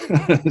with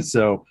it.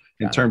 So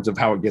in terms of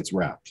how it gets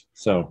wrapped.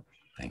 So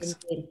thanks.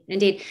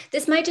 Indeed.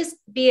 This might just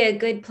be a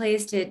good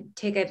place to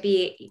take a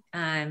beat.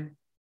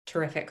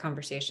 Terrific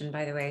conversation,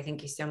 by the way.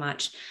 Thank you so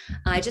much.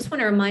 I just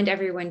want to remind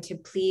everyone to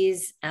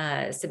please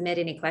submit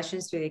any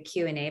questions through the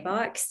Q&A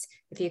box.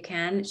 If you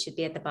can, it should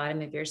be at the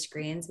bottom of your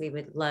screens. We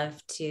would love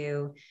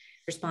to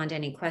respond to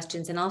any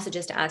questions, and also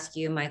just to ask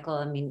you, Michael,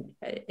 I mean,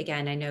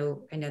 again, I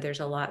know there's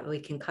a lot we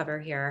can cover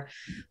here,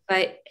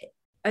 but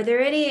are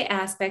there any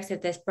aspects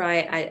of this,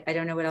 Bryan? I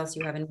don't know what else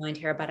you have in mind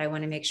here, but I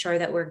want to make sure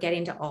that we're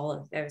getting to all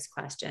of those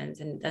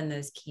questions and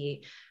those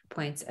key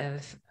points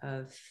of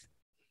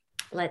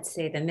let's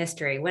say, the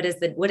mystery. What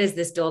is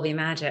this Dolby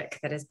magic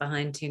that is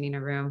behind tuning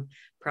a room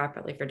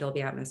properly for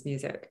Dolby Atmos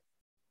music?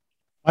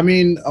 I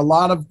mean, a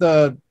lot of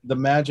the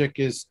magic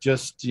is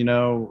just, you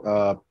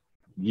know,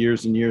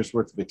 years and years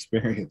worth of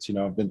experience. You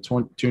know, I've been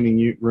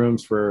tuning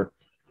rooms for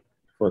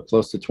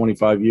close to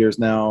 25 years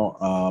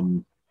now.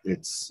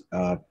 It's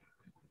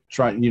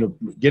trying, you know,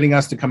 getting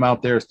us to come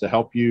out there is to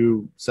help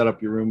you set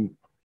up your room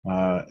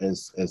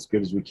as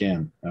good as we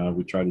can.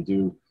 We try to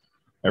do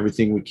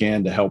everything we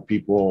can to help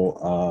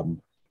people,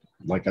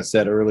 like I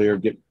said earlier,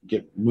 get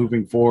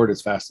moving forward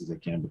as fast as they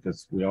can,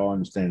 because we all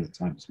understand that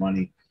time is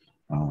money.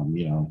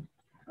 You know,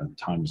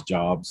 time is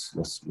jobs.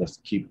 Let's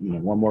keep, you know,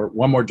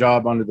 one more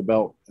job under the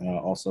belt.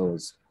 Also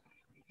is,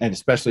 and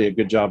especially a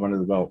good job under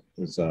the belt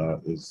is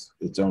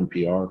its own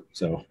PR.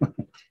 So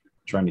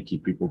trying to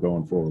keep people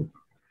going forward.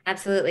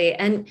 Absolutely.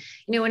 And,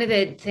 you know, one of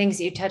the things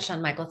you touched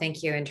on, Michael,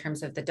 thank you, in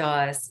terms of the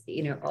DAWs,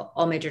 you know,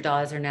 all major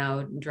DAWs are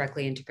now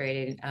directly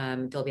integrated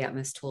Dolby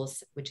Atmos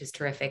tools, which is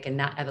terrific. And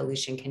that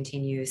evolution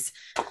continues.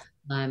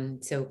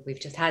 So we've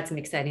just had some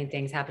exciting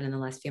things happen in the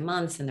last few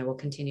months, and there will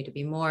continue to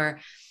be more.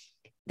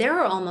 There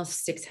are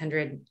almost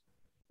 600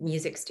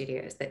 music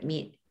studios that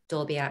meet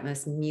Dolby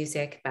Atmos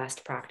music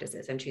best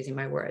practices. I'm choosing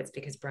my words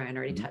because Bryan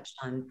already touched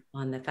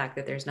on the fact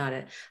that there's not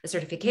a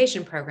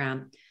certification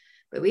program.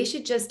 But we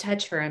should just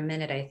touch for a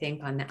minute, I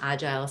think, on the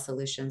agile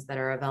solutions that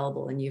are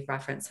available. And you've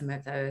referenced some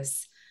of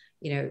those,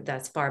 you know,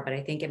 thus far, but I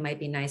think it might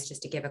be nice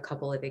just to give a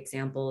couple of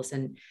examples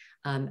and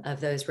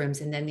of those rooms.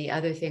 And then the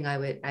other thing I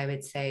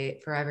would say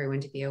for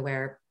everyone to be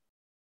aware,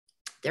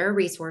 there are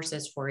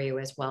resources for you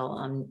as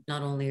well.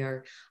 Not only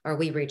are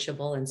we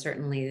reachable, and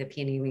certainly the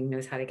P&E wing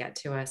knows how to get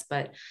to us,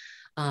 but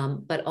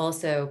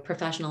also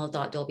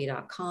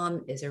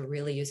professional.dolby.com is a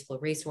really useful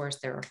resource.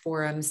 There are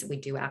forums. We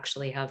do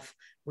actually have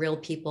real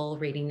people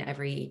reading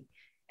every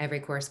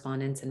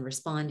correspondence and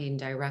responding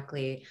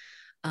directly.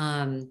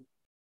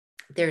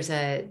 There's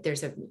a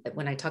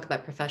when I talk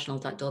about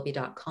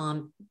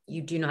professional.dolby.com,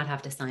 you do not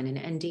have to sign an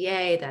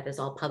NDA. That is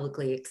all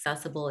publicly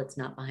accessible. It's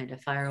not behind a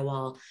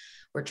firewall.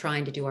 We're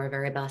trying to do our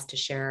very best to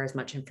share as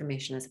much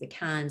information as we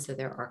can. So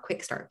there are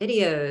quick start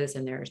videos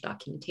and there's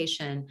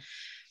documentation,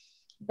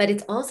 but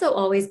it's also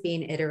always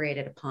being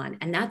iterated upon.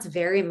 And that's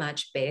very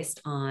much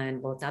based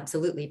on, well, it's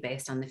absolutely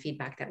based on the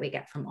feedback that we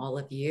get from all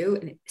of you.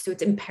 And so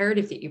it's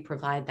imperative that you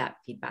provide that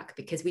feedback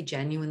because we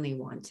genuinely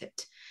want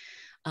it.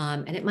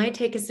 And it might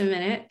take us a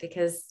minute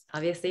because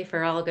obviously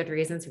for all good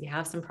reasons, we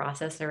have some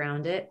process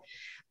around it,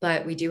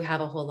 but we do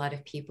have a whole lot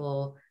of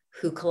people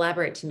who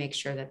collaborate to make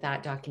sure that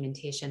that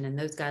documentation and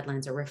those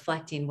guidelines are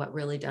reflecting what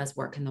really does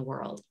work in the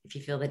world. If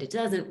you feel that it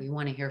doesn't, we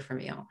want to hear from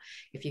you.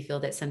 If you feel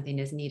that something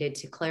is needed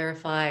to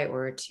clarify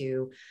or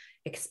to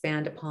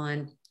expand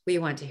upon, we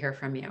want to hear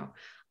from you.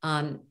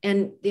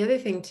 And the other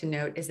thing to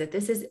note is that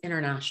this is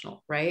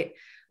international, right?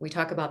 We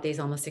talk about these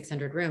almost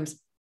 600 rooms.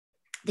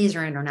 These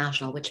are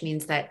international, which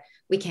means that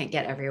we can't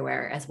get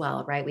everywhere as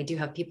well, right? We do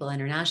have people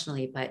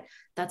internationally, but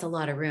that's a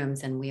lot of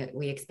rooms, and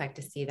we expect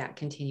to see that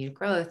continued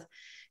growth.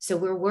 So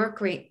we're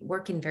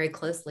working very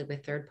closely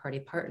with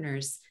third-party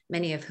partners,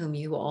 many of whom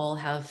you all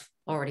have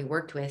already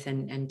worked with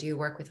and do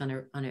work with on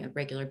a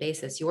regular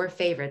basis, your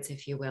favorites,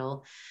 if you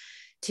will,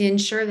 to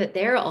ensure that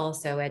they're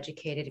also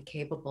educated,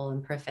 capable,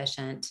 and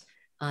proficient,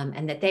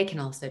 and that they can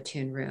also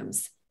tune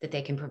rooms, that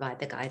they can provide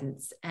the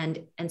guidance.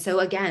 And so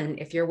again,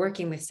 if you're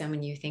working with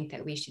someone you think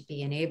that we should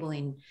be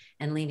enabling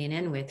and leaning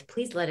in with,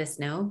 please let us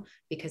know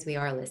because we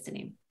are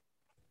listening.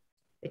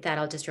 With that,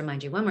 I'll just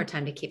remind you one more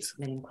time to keep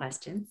submitting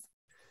questions.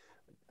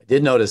 I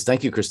did notice,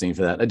 thank you, Christine,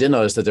 for that. I did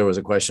notice that there was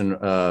a question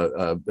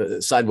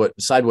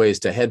sideways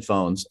to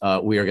headphones.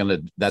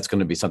 That's going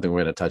to be something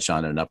we're going to touch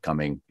on in an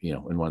upcoming,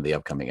 in one of the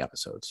upcoming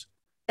episodes.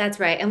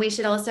 That's right. And we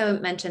should also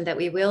mention that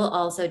we will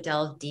also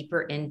delve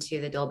deeper into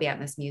the Dolby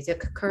Atmos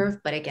music curve,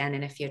 but again,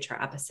 in a future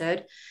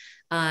episode.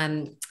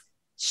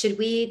 Should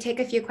we take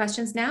a few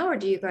questions now, or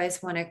do you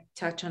guys want to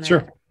touch on it?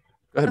 Sure. Go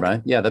ahead,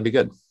 Bryan. Yeah, that'd be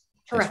good.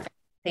 Terrific.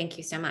 Thank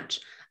you so much.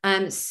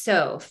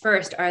 So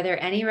first, are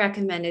there any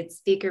recommended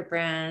speaker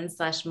brands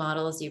 /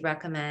 models you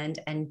recommend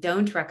and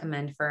don't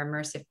recommend for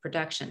immersive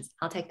productions?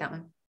 I'll take that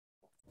one.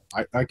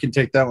 I can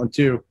take that one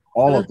too.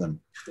 All of them.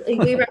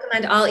 We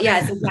recommend all.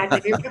 Yes, exactly.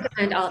 We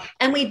recommend all.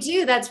 And we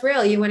do. That's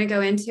real. You want to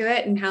go into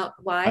it and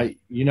why?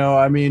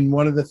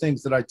 One of the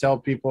things that I tell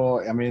people,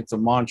 it's a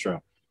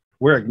mantra.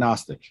 We're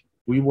agnostic.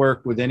 We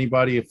work with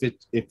anybody.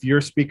 If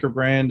your speaker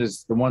brand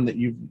is the one that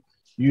you've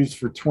used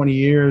for 20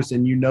 years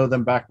and you know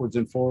them backwards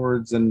and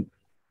forwards, and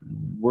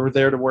we're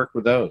there to work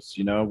with those.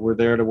 We're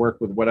there to work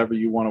with whatever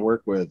you want to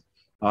work with.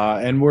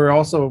 And we're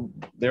also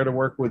there to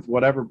work with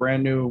whatever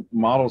brand new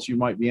models you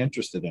might be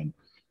interested in.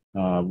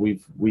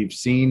 We've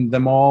seen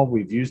them all.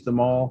 We've used them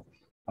all.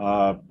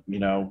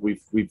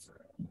 We've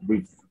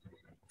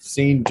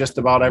seen just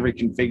about every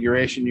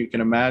configuration you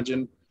can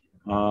imagine.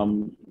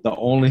 The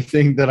only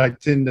thing that I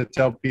tend to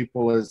tell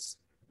people is,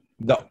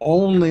 the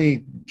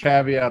only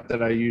caveat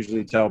that I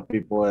usually tell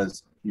people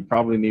is, you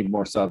probably need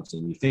more subs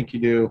than you think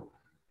you do,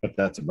 but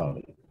that's about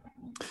it.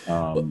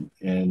 From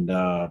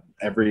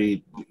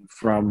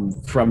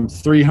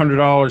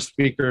 $300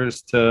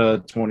 speakers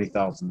to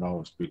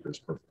 $20,000 speakers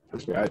per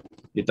speaker.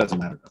 It doesn't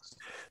matter.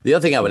 The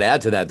other thing I would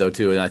add to that, though,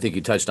 too, and I think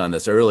you touched on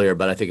this earlier,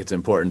 but I think it's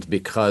important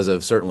because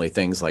of certainly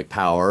things like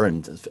power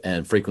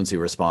and frequency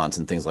response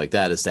and things like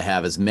that, is to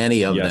have as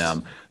many of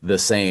them the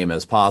same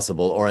as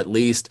possible, or at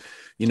least,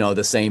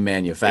 the same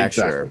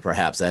manufacturer,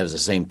 perhaps, that has the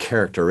same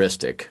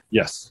characteristic.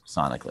 Yes.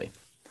 Sonically.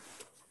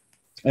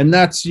 And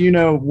that's,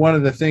 one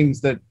of the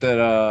things that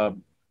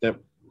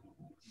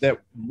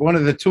one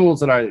of the tools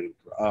that I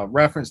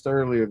referenced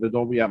earlier, the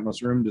Dolby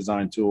Atmos room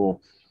design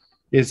tool,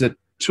 is a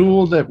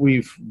tool that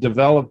we've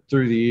developed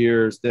through the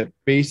years that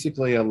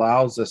basically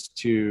allows us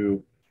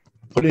to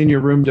put in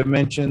your room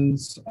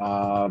dimensions,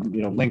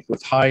 length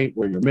with height,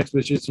 where your mix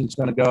position is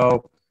going to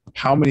go,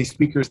 how many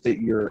speakers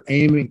that you're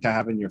aiming to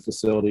have in your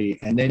facility,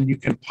 and then you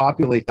can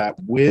populate that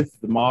with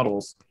the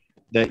models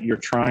that you're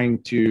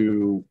trying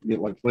to,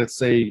 like, let's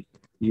say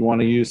you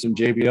want to use some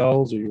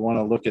JBLs, or you want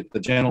to look at the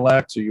Gentle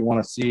X, or you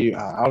want to see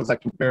how does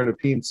that compare to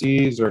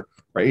PNCs or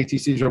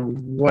ATCs or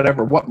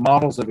whatever. What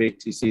models of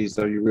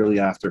ATCs are you really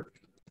after?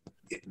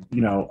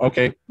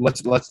 Okay,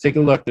 let's take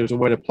a look. There's a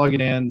way to plug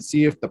it in,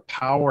 see if the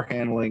power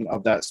handling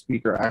of that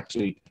speaker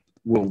actually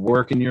will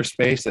work in your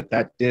space at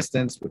that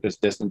distance, because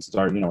distances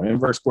are,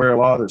 inverse square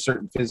law. There's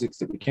certain physics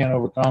that we can't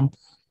overcome.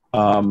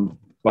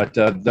 But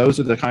those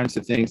are the kinds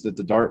of things that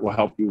the DART will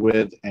help you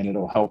with, and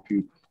it'll help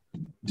you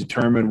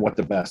determine what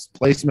the best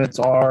placements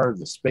are,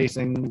 the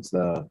spacings,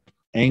 the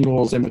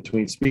angles in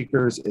between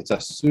speakers. It's a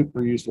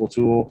super useful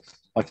tool.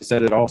 like I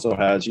said, it also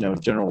has,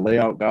 general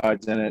layout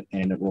guides in it,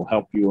 and it will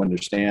help you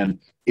understand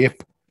if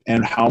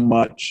and how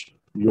much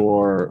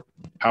your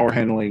power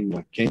handling,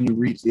 like can you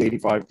reach the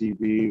 85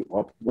 dB?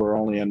 Well, we're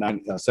only a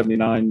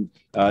 79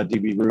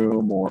 dB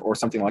room or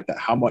something like that.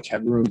 How much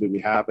headroom do we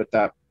have at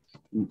that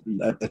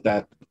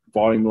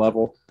volume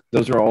level?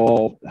 Those are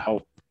all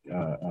help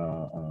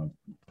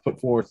put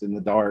forth in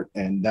the DART,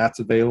 and that's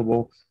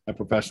available at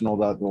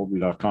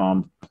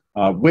professional.dolby.com,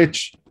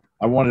 which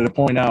I wanted to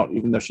point out,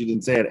 even though she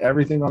didn't say it,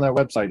 everything on that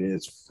website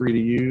is free to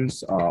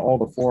use. All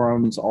the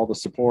forums, all the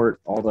support,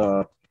 all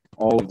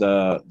of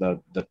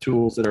the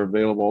tools that are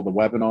available, the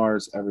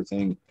webinars,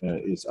 everything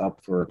is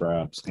up for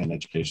grabs and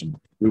education.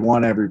 We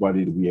want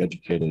everybody to be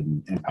educated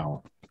and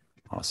empowered.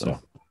 Awesome. So,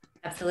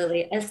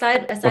 Absolutely. what's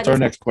our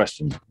next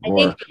question?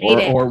 Or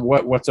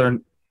what's our...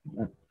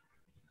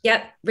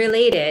 Yep,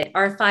 related.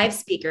 Our 5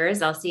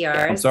 speakers, I'll see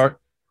ours. I'm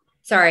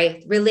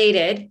sorry,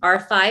 related. Are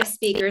 5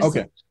 speakers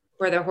okay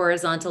for the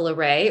horizontal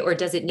array, or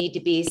does it need to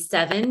be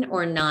 7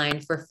 or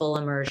 9 for full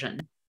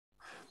immersion?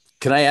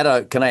 Can I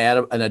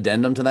add an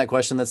addendum to that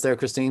question that's there,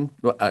 Christine?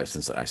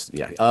 As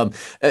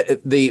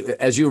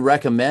you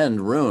recommend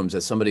rooms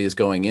that somebody is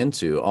going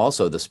into,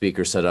 also the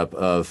speaker setup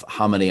of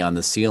how many on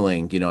the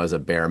ceiling, as a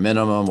bare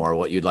minimum, or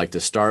what you'd like to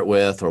start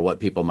with, or what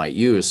people might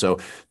use. So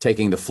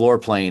taking the floor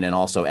plane and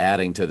also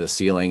adding to the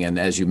ceiling, and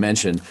as you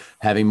mentioned,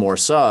 having more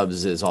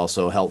subs is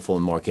also helpful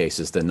in more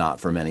cases than not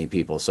for many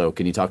people. So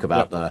can you talk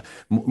about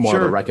more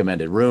of a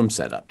recommended room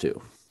setup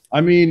too? I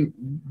mean,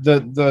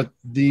 the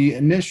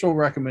initial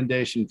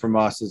recommendation from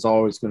us is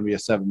always going to be a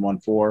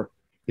 714.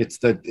 It's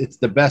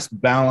the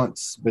best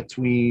balance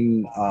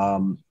between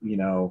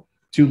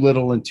too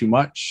little and too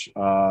much.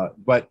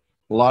 But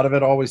a lot of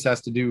it always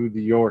has to do with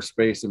your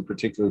space in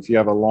particular. If you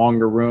have a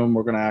longer room,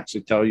 we're going to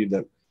actually tell you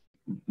that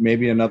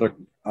maybe another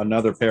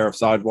pair of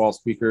sidewall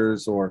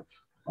speakers, or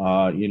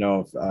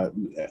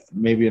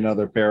maybe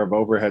another pair of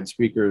overhead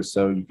speakers,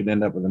 so you can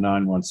end up with a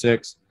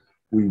 916.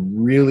 We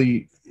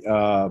really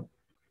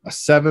a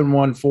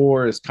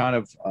 714 is kind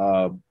of,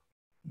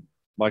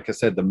 like I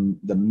said,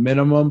 the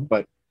minimum,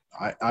 but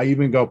I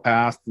even go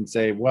past and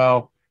say,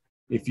 well,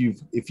 if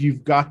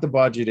you've got the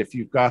budget, if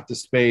you've got the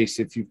space,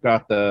 if you've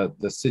got the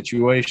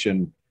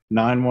situation,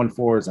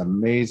 914 is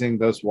amazing.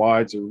 Those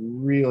wides are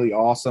really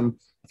awesome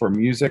for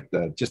music.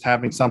 Just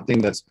having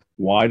something that's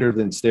wider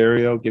than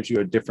stereo gives you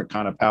a different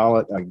kind of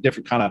palette, a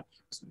different kind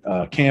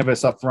of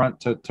canvas up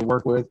front to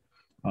work with.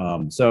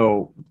 But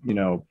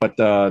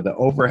the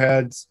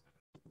overheads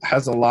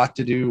has a lot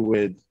to do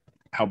with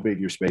how big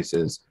your space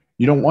is.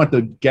 You don't want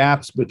the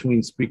gaps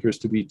between speakers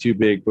to be too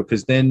big,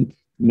 because then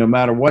no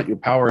matter what your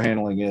power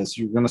handling is,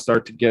 you're going to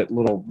start to get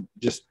little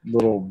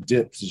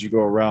dips as you go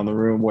around the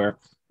room where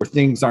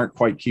things aren't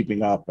quite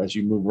keeping up as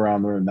you move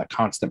around the room. That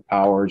constant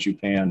power as you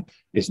pan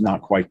is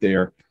not quite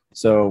there.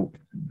 So,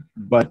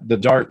 but the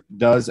DART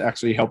does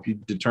actually help you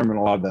determine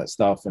a lot of that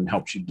stuff and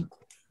helps you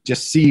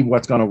just see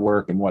what's going to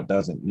work and what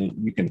doesn't.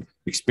 You can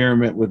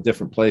experiment with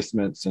different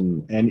placements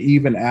and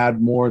even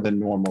add more than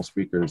normal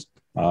speakers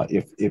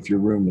if your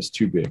room is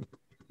too big.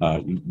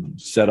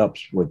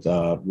 Setups with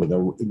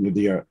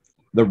the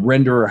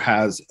renderer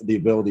has the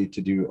ability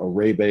to do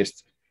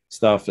array-based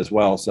stuff as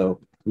well. So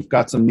we've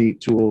got some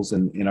neat tools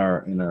in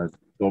our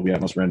Dolby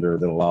Atmos renderer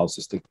that allows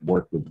us to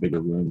work with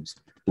bigger rooms,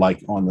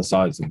 like on the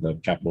sides of the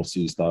capital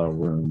C style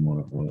room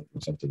or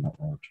something that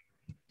large.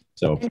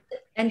 So,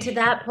 and to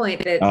that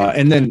point,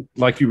 and then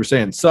like you were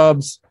saying,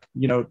 subs,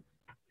 I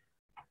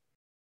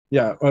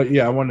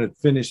wanted to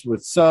finish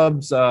with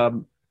subs.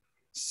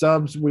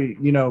 Subs,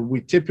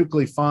 we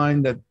typically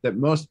find that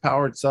most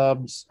powered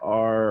subs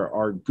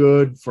are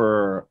good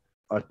for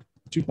a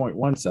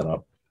 2.1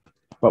 setup,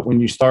 but when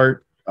you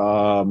start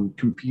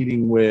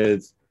competing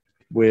with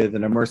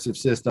an immersive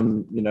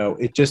system,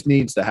 it just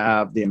needs to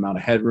have the amount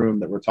of headroom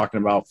that we're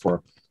talking about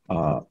for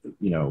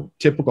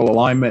typical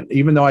alignment.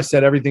 Even though I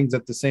said everything's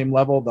at the same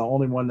level, the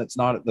only one that's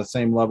not at the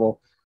same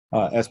level,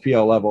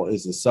 SPL level,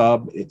 is the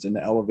sub. It's an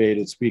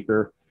elevated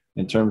speaker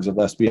in terms of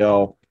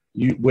SPL.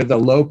 With a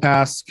low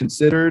pass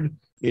considered,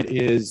 it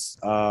is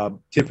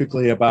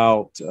typically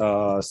about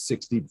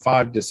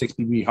 65 to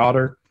 60 dB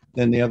hotter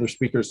than the other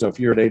speakers. So if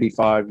you're at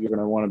 85, you're going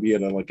to want to be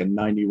at a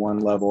 91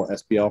 level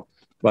SPL.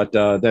 But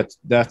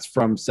that's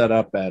from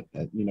setup at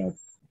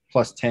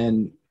plus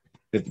 10.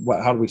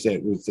 How do we say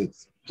it?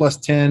 It's plus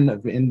 10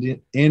 of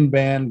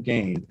in-band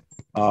gain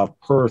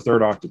per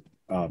third octave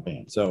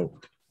band. So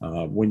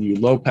when you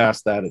low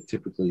pass that, it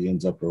typically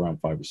ends up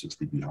around 5 or 6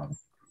 dB hotter.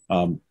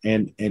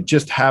 And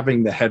just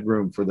having the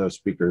headroom for those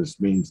speakers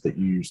means that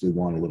you usually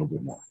want a little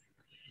bit more.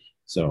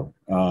 So,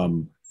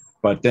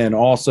 but then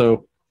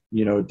also,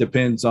 it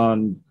depends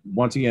on,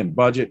 once again,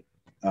 budget.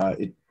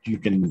 You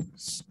can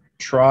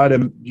try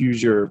to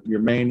use your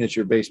main as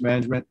your base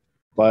management,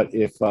 but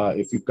if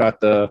you've got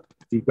the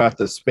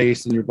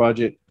space in your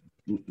budget,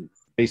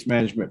 base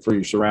management for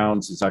your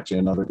surrounds is actually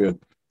another good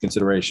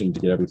consideration to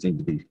get everything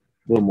to be a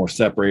little more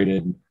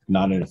separated,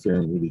 not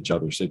interfering with each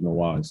other signal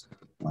wise,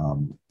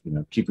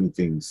 keeping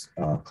things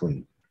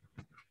clean.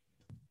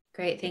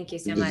 Great. Thank you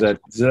so much.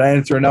 Did I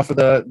answer enough of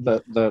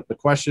the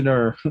question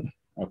or?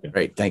 Okay.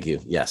 Great. Thank you.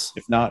 Yes.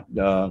 If not,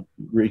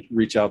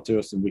 reach out to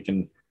us and we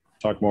can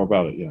talk more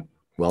about it. Yeah.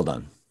 Well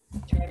done.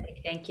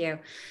 Terrific. Thank you.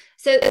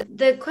 So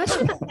the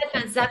question about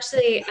headphones is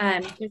actually,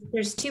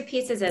 there's two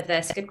pieces of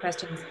this. Good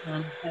questions,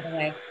 by the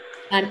way.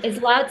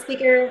 Is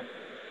loudspeaker,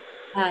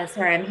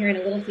 sorry, I'm hearing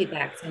a little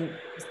feedback, so I'm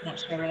just not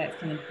sure where that's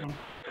coming from.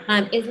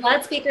 Is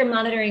loudspeaker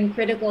monitoring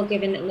critical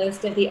given that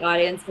most of the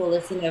audience will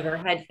listen over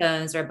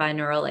headphones or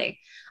binaurally?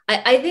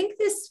 I think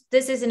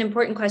this is an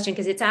important question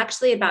because it's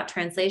actually about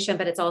translation,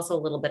 but it's also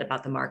a little bit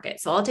about the market.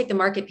 So I'll take the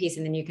market piece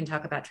and then you can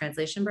talk about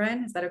translation,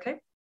 Bryan. Is that okay?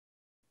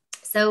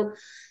 So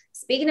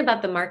speaking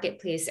about the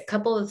market piece, a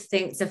couple of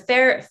things, a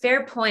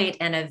fair point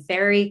and a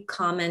very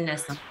common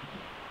assumption.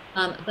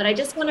 But I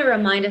just want to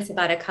remind us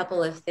about a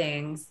couple of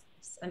things.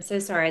 I'm so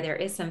sorry, there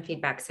is some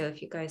feedback. So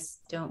if you guys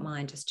don't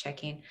mind just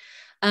checking.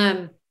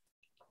 One,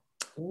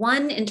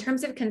 in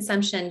terms of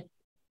consumption,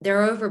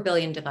 there are over 1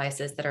 billion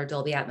devices that are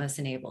Dolby Atmos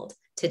enabled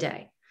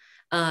today.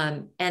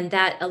 And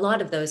that a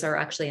lot of those are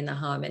actually in the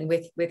home. And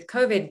with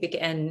COVID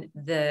and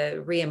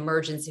the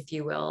reemergence, if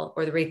you will,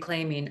 or the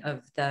reclaiming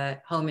of the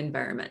home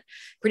environment,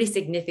 pretty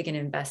significant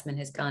investment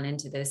has gone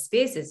into those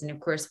spaces. And of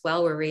course,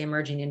 while we're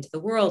reemerging into the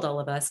world, all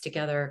of us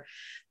together,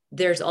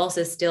 there's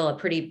also still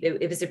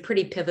it was a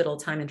pretty pivotal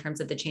time in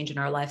terms of the change in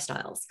our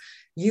lifestyles.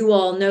 You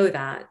all know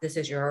that this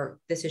is your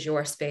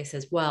space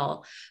as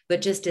well.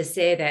 But just to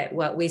say that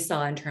what we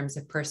saw in terms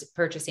of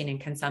purchasing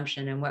and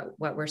consumption and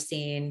what we're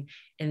seeing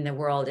in the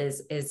world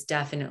is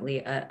definitely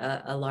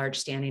a large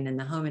standing in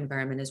the home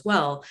environment as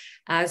well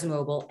as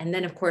mobile. And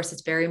then of course,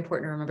 it's very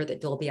important to remember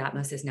that Dolby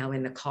Atmos is now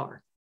in the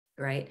car,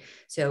 right?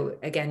 So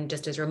again,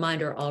 just as a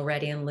reminder,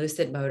 already in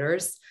Lucid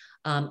Motors,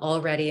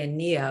 already in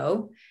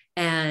Neo,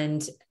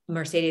 and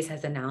Mercedes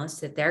has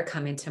announced that they're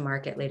coming to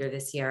market later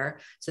this year.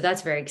 So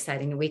that's very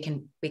exciting. We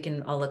can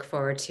all look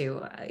forward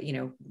to,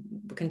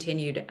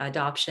 continued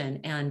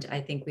adoption. And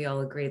I think we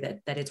all agree that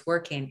it's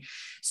working.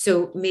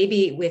 So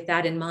maybe with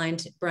that in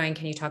mind, Bryan,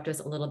 can you talk to us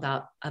a little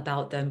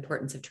about the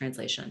importance of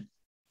translation?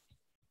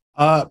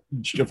 Of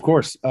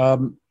course.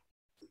 I'm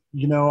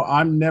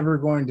never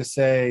going to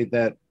say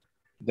that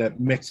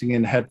mixing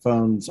in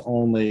headphones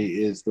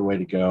only is the way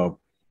to go.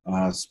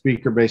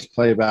 Speaker-based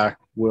playback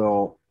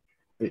will,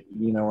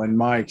 in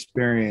my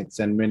experience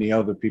and many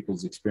other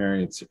people's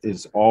experience,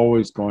 is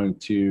always going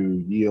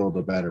to yield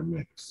a better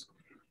mix.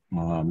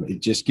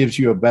 It just gives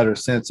you a better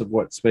sense of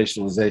what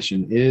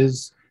spatialization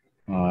is,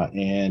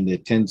 and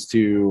it tends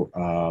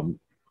to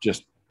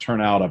just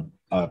turn out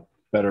a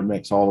better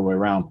mix all the way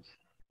around.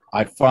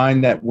 I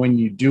find that when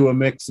you do a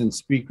mix in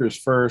speakers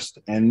first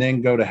and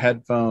then go to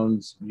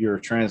headphones, your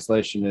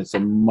translation is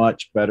has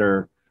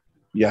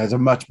a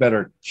much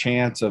better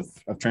chance of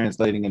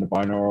translating into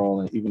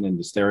binaural and even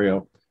into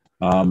stereo.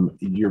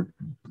 You're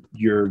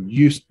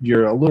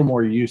a little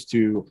more used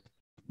to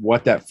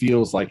what that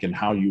feels like and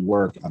how you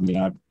work. I mean,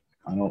 I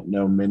don't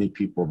know many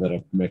people that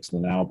have mixed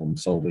an album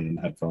solely in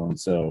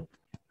headphones, so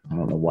I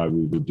don't know why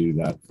we would do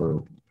that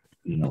for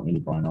any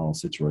binaural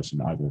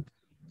situation either.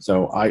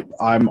 So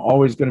I'm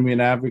always going to be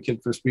an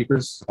advocate for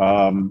speakers,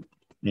 I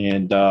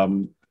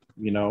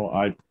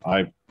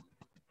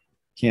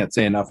can't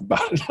say enough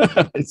about it.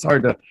 It's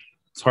hard to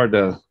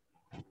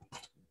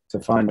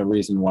find a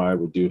reason why I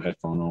would do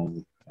headphone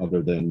only,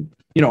 other than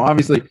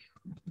obviously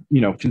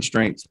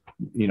constraints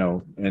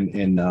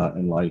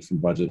in life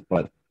and budget,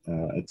 but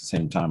at the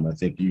same time I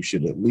think you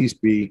should at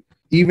least be,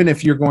 even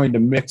if you're going to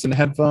mix in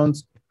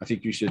headphones, I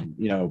think you should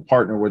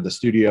partner with the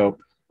studio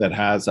that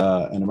has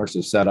an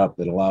immersive setup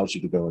that allows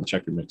you to go and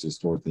check your mixes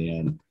toward the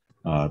end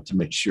to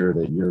make sure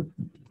that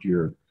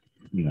your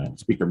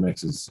speaker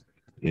mix is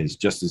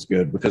just as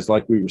good, because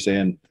like we were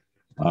saying,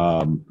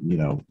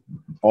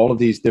 all of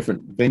these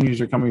different venues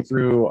are coming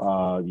through.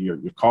 Your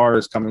car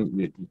is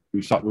coming.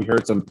 We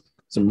heard some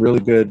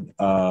really good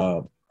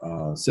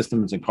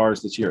systems and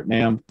cars this year at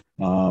NAMM,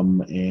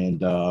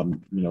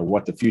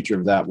 what the future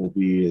of that will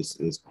be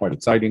is quite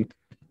exciting.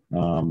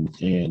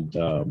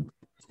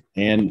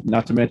 And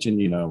not to mention,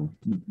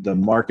 the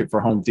market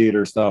for home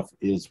theater stuff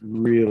is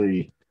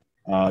really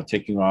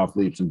taking off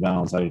leaps and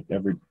bounds.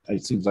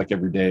 It seems like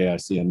every day I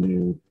see a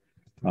new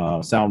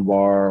sound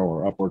bar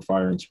or upward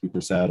firing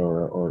speaker set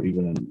or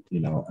even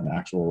an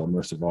actual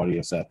immersive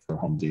audio set for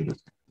home theater,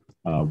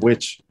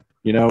 which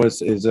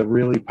is a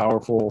really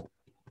powerful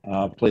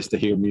place to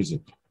hear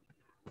music.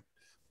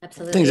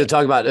 Absolutely. Things to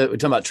talk about. We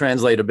talk about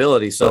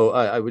translatability. So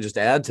I would just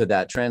add to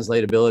that,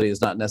 translatability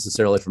is not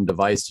necessarily from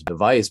device to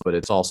device, but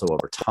it's also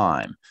over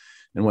time.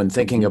 And when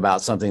thinking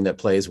about something that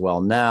plays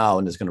well now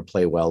and is going to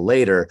play well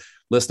later,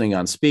 listening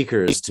on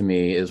speakers to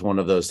me is one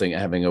of those things.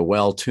 Having a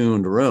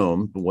well-tuned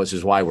room, which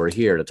is why we're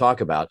here to talk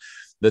about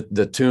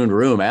the tuned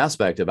room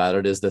aspect about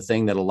it, is the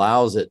thing that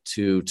allows it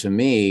to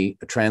me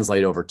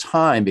translate over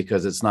time,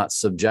 because it's not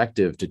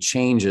subjective to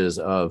changes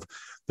of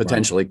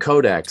potentially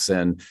codecs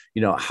and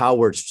how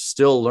we're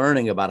still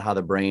learning about how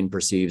the brain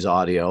perceives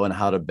audio and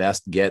how to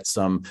best get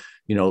some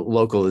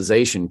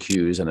localization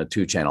cues in a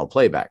 2-channel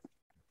playback.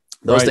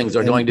 those things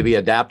are going to be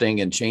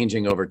adapting and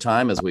changing over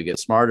time as we get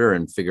smarter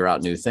and figure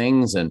out new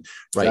things and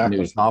write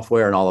new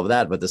software and all of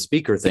that. But the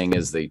speaker thing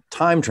is the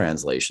time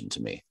translation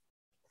to me.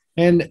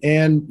 And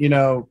you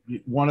know,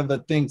 one of the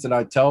things that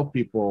I tell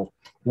people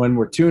when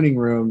we're tuning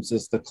rooms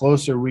is the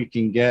closer we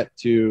can get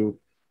to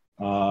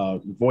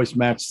voice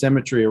match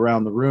symmetry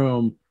around the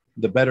room,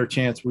 the better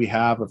chance we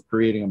have of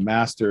creating a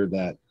master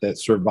that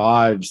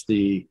survives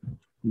the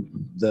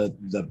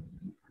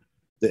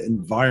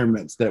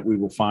environments that we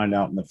will find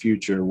out in the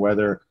future,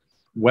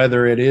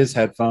 whether it is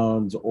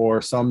headphones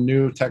or some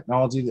new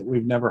technology that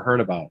we've never heard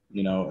about.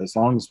 You know, as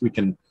long as we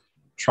can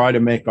try to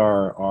make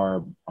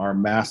our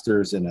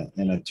masters in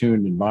a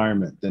tuned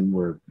environment, then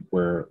we're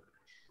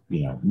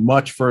you know,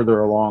 much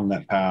further along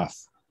that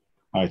path.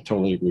 I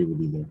totally agree with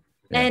you there.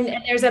 Yeah.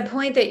 And there's a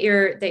point that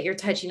you're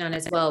touching on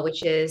as well,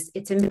 which is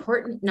it's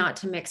important not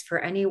to mix for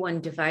any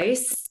one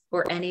device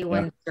or any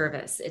one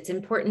service. It's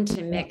important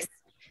to make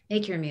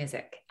your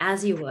music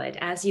as you would,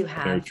 as you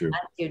have, as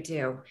you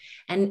do,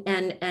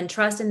 and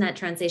trust in that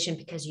translation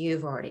because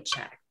you've already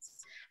checked.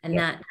 And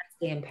that's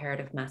the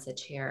imperative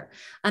message here.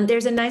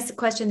 There's a nice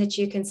question that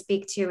you can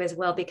speak to as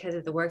well because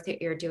of the work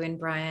that you're doing,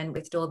 Bryan,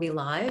 with Dolby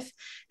Live.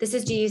 This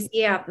is, do you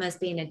see Atmos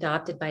being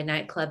adopted by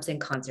nightclubs and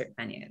concert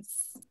venues?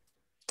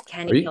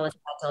 Can you tell us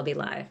about Dolby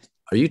Live?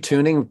 Are you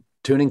tuning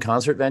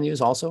concert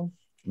venues also,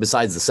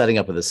 besides the setting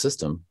up of the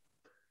system?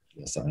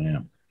 Yes, I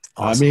am.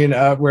 Awesome. I mean,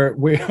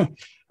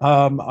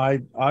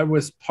 I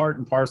was part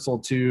and parcel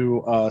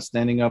to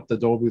standing up the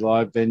Dolby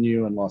Live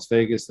venue in Las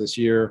Vegas this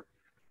year,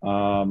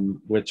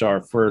 which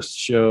our first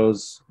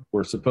shows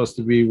were supposed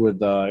to be with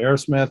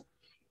Aerosmith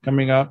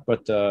coming up,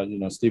 but you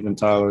know, Steven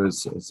Tyler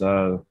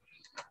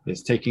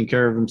is taking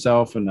care of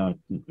himself, and I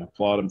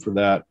applaud him for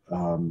that.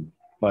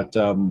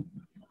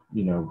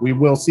 You know, we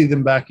will see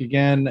them back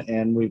again,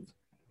 and we've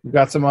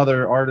got some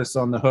other artists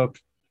on the hook,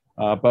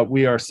 but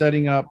we are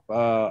setting up.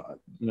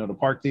 You know, the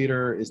Park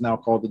Theater is now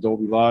called the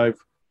Dolby Live.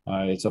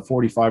 It's a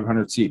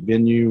 4,500 seat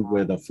venue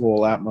with a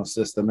full Atmos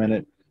system in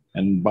it,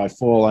 and by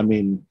full I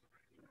mean,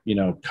 you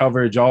know,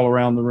 coverage all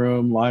around the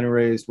room, line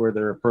arrays where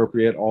they're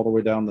appropriate, all the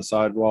way down the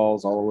side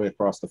walls, all the way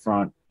across the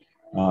front.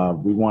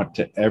 We want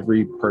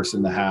every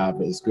person to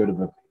have as good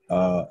of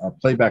a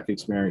playback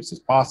experience as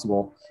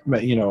possible,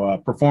 you know, a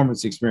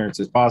performance experience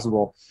as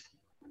possible.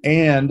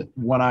 And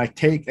when I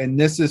take, and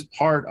this is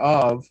part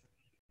of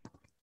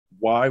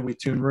why we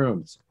tune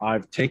rooms,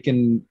 I've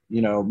taken,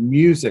 you know,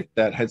 music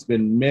that has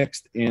been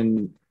mixed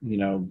in, you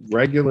know,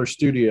 regular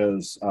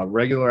studios,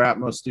 regular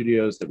Atmos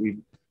studios that we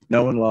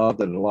know and love,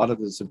 that a lot of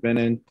us have been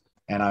in,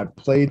 and I've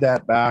played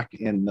that back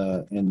in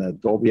the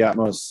Dolby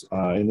Atmos,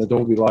 in the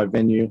Dolby Live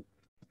venue,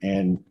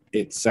 and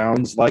it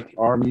sounds like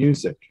our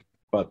music,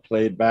 but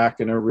played back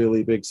in a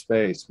really big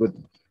space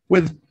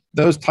with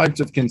those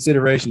types of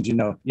considerations. You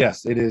know,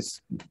 yes, it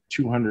is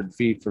 200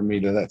 feet from me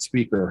to that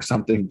speaker or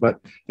something, but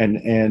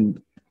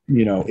and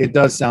you know, it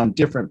does sound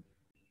different,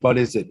 but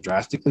is it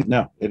drastically?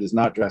 No, it is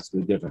not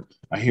drastically different.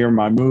 I hear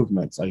my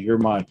movements, I hear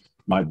my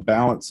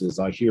balances,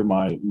 I hear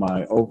my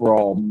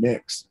overall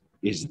mix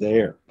is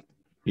there,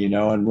 you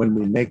know. And when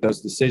we make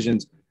those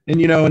decisions,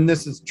 and you know, and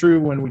this is true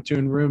when we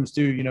tune rooms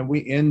too, you know,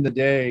 we end the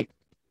day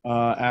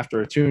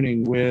after a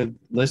tuning with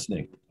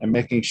listening and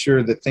making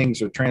sure that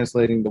things are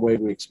translating the way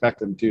we expect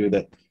them to,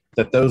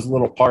 that those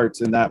little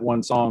parts in that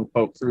one song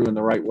poke through in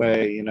the right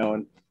way, you know,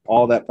 and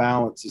all that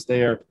balance is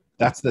there.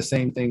 That's the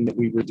same thing that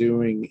we were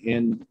doing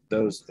in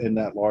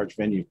that large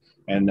venue,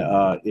 and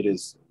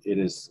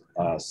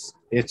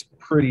it's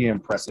pretty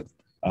impressive.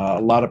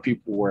 A lot of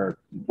people were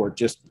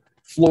just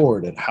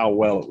floored at how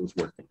well it was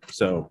working.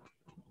 So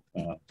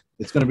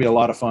it's going to be a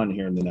lot of fun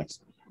here in the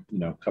next, you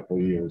know, couple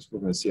of years.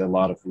 We're going to see a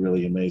lot of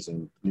really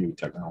amazing new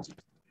technology.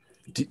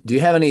 Do you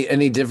have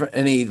any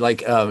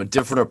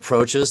different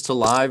approaches to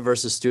live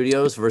versus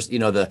studios versus, you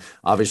know, the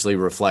obviously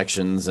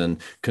reflections and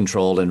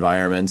controlled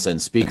environments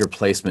and speaker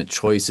placement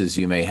choices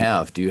you may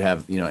have? Do you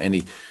have, you know,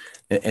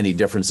 any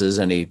differences,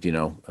 any, you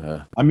know,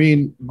 I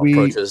mean,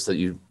 approaches that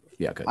you,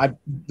 yeah, good.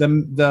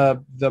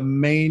 The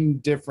main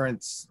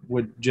difference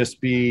would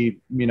just be,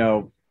 you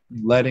know,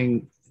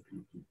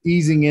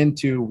 easing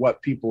into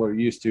what people are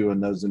used to in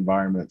those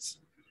environments.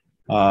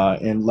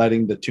 And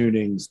letting the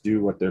tunings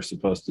do what they're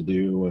supposed to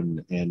do,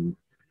 and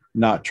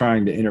not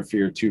trying to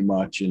interfere too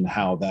much in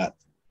how that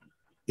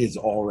is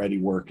already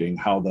working,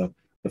 how the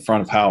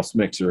front of house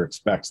mixer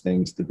expects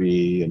things to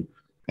be.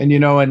 And you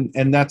know,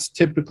 and that's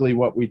typically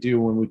what we do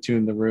when we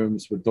tune the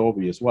rooms with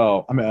Dolby as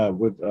well. I mean,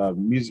 with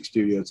music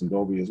studios and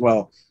Dolby as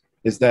well,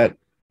 is that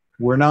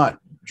we're not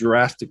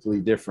drastically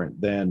different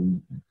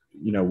than,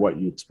 you know, what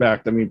you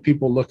expect. I mean,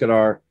 people look at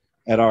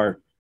our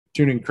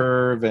tuning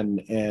curve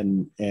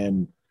and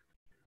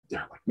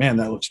they're like, man,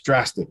 that looks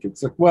drastic.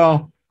 It's like,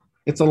 well,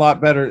 it's a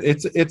lot better.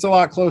 It's a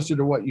lot closer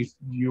to what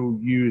you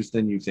use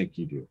than you think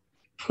you do.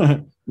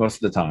 Most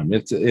of the time,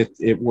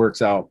 it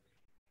works out,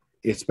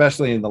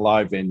 especially in the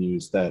live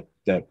venues,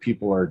 that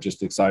people are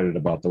just excited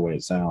about the way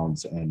it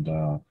sounds, and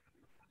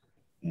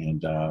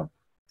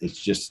it's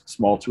just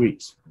small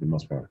tweaks for the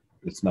most part.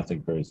 It's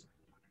nothing crazy.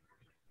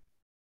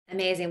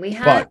 Amazing. We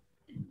have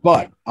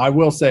But I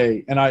will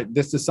say, and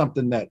this is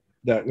something that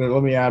let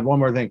me add one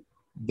more thing,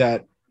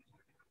 that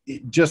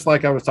just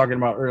like I was talking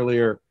about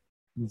earlier,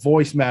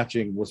 voice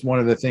matching was one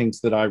of the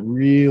things that I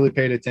really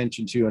paid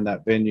attention to in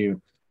that venue,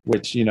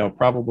 which, you know,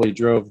 probably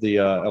drove the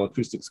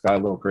acoustics guy a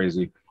little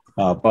crazy.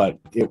 But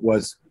it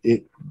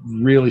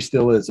really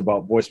still is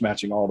about voice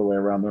matching all the way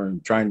around the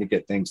room, trying to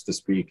get things to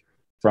speak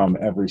from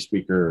every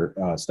speaker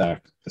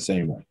stack the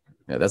same way.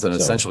 Yeah, that's an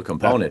essential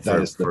component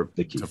for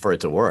it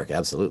to work.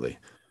 Absolutely.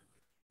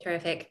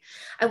 Terrific.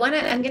 I'm going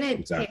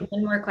to take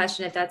one more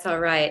question, if that's all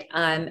right.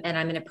 And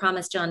I'm going to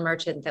promise John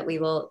Merchant that we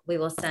will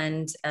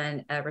send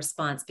a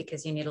response,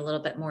 because you need a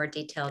little bit more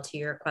detail to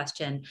your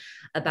question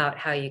about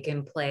how you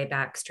can play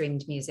back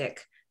streamed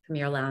music from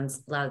your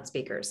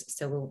loudspeakers.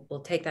 So we'll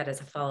take that as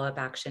a follow-up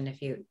action,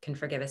 if you can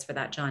forgive us for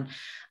that, John.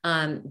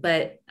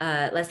 But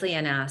Leslie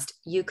Ann asked,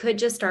 you could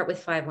just start with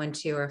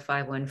 512 or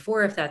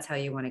 514 if that's how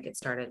you want to get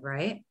started,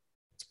 right?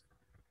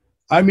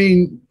 I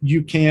mean,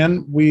 you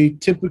can. We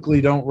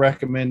typically don't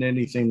recommend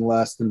anything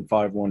less than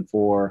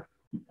 514.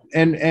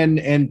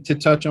 And to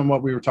touch on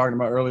what we were talking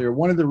about earlier,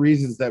 one of the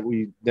reasons that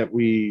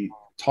we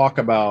talk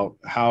about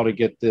how to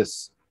get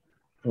this,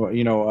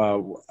 you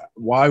know,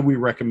 why we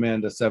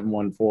recommend a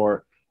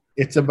 714,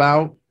 it's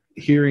about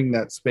hearing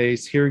that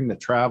space, hearing the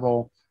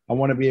travel. I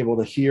want to be able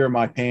to hear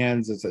my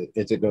pans as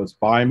it goes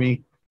by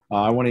me.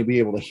 I want to be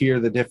able to hear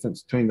the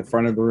difference between the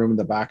front of the room and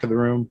the back of the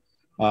room.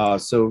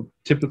 So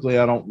typically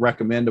I don't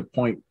recommend a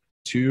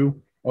 0.2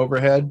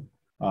 overhead,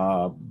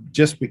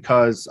 just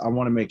because I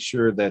want to make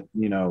sure that,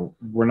 you know,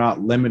 we're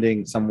not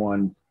limiting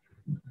someone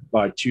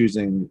by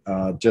choosing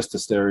just a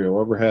stereo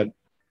overhead.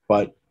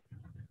 But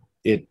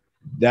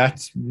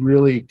that's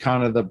really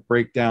kind of the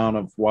breakdown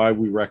of why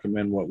we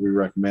recommend what we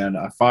recommend.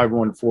 A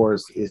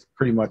 514 is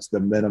pretty much the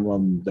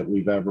minimum that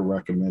we've ever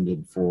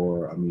recommended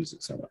for a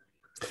music center.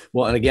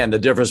 Well, and again, the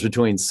difference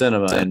between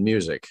cinema and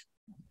music,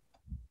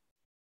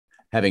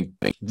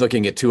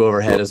 looking at 2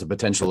 overhead as a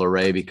potential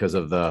array because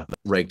of the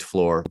raked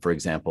floor, for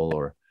example,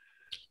 or.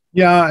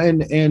 Yeah.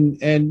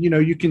 And, you know,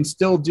 you can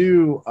still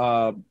do,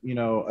 you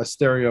know, a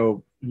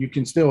stereo, you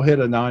can still hit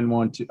a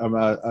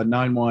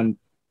 9-1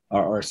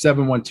 or a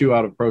 712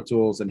 out of Pro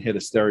Tools and hit a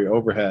stereo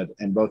overhead,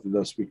 and both of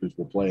those speakers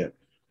will play it.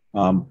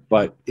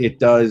 But it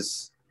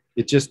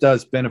just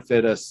does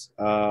benefit us,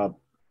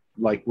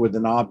 like with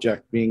an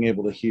object, being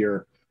able to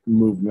hear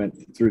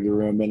movement through the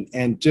room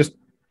and just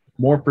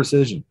more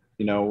precision.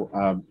 You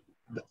know,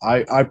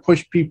 I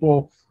push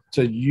people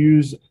to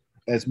use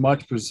as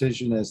much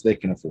precision as they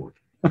can afford.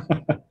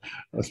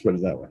 Let's put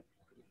it that way.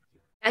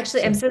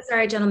 Actually, I'm so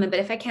sorry, gentlemen, but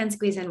if I can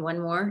squeeze in one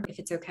more, if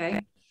it's okay.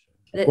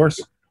 Of course.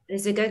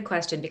 It's a good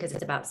question because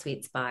it's about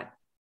sweet spot.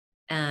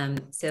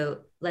 So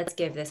let's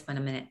give this one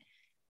a minute.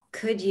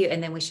 Could you,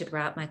 and then we should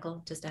wrap,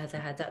 Michael, just as a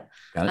heads up.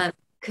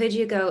 Could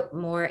you go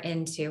more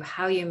into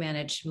how you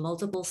manage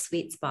multiple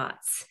sweet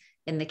spots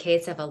in the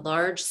case of a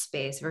large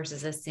space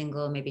versus a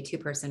single, maybe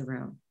 2-person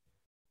room?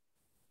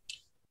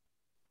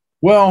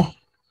 Well,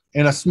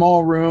 in a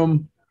small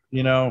room,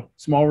 you know,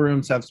 small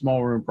rooms have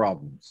small room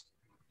problems.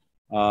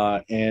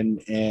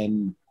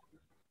 And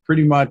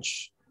pretty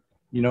much,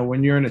 you know,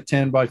 when you're in a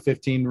 10 by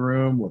 15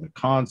 room with a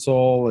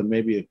console and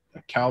maybe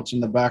a couch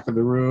in the back of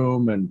the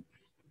room, and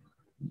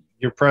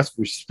you're pressed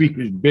for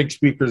speakers, big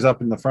speakers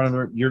up in the front of the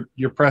room,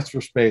 you're pressed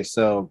for space.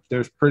 So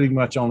there's pretty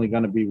much only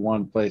going to be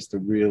one place to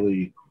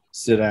really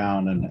sit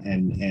down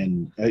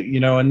and you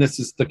know, and this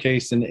is the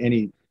case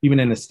in even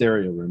in a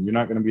stereo room. You're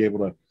not going to be able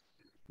to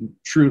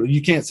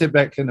you can't sit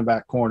back in the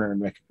back corner and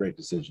make a great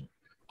decision.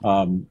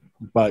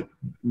 But,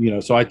 you know,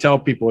 so I tell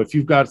people, if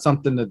you've got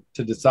something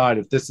to decide,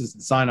 if this is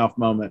the sign-off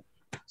moment,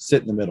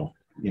 sit in the middle,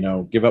 you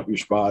know, give up your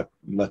spot,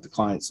 let the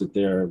client sit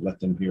there, let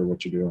them hear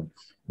what you're doing.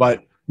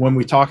 But when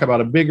we talk about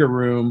a bigger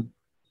room,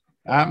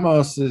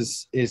 Atmos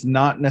is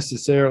not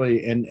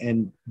necessarily,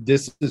 and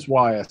this is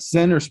why a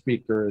center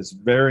speaker is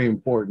very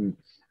important.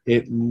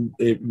 It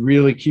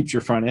really keeps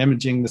your front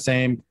imaging the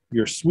same.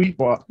 Your sweet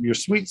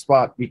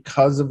spot,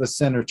 because of a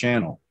center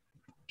channel,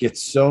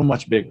 gets so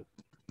much bigger.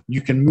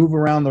 You can move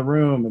around the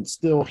room and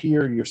still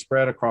hear your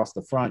spread across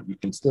the front. You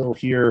can still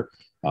hear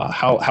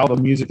how the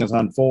music is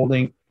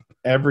unfolding.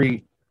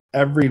 Every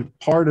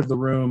part of the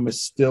room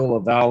is still a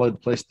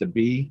valid place to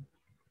be.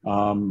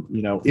 You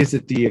know, is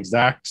it the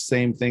exact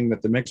same thing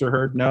that the mixer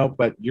heard? No,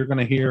 but you're going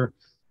to hear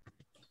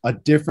a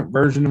different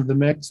version of the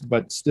mix,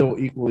 but still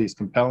equally as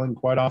compelling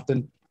quite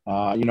often.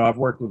 You know, I've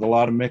worked with a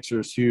lot of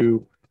mixers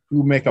who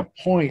make a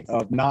point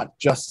of not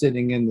just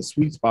sitting in the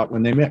sweet spot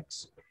when they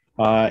mix.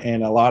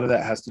 And a lot of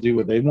that has to do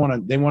with they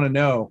want to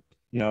know,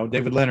 you know,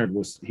 David Leonard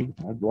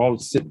I'd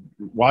always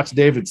watch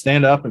David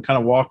stand up and kind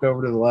of walk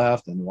over to the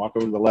left and walk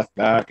over to the left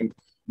back and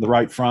the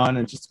right front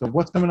and just go,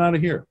 what's coming out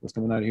of here? What's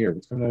coming out of here?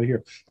 What's coming out of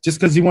here? Just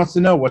because he wants to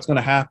know what's going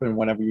to happen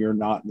whenever you're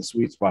not in the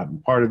sweet spot.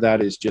 And part of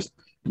that is just,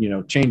 you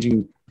know,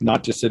 changing,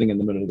 not just sitting in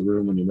the middle of the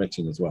room when you're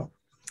mixing as well.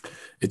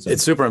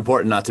 It's super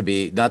important not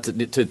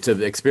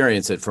to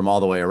experience it from all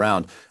the way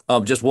around.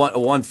 Just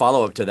one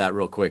follow up to that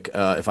real quick,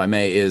 if I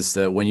may, is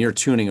that when you're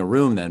tuning a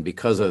room, then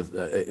because of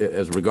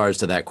as regards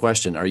to that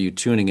question, are you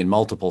tuning in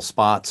multiple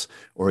spots,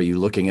 or are you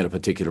looking at a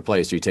particular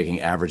place? Are you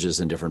taking averages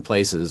in different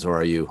places, or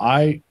are you?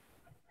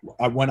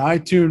 When I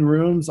tune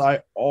rooms,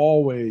 I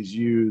always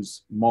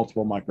use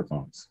multiple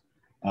microphones.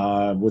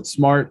 With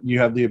Smart, you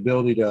have the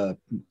ability to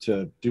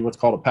do what's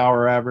called a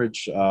power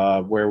average,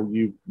 where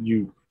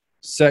you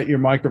set your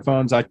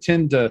microphones. I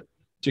tend to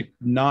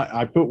not,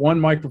 I put one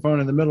microphone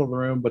in the middle of the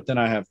room, but then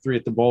I have 3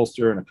 at the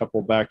bolster and a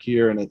couple back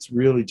here. And it's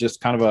really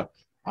just kind of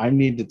I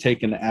need to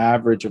take an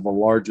average of a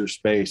larger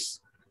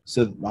space.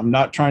 So I'm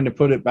not trying to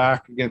put it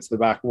back against the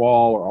back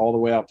wall or all the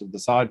way out to the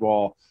side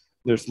wall.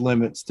 There's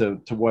limits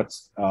to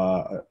what's,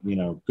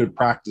 good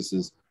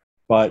practices,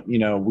 but,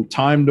 we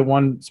time to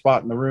one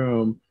spot in the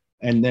room,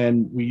 and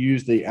then we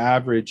use the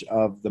average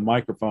of the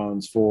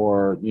microphones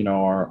for,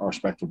 our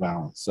spectral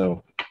balance.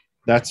 So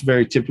that's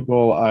very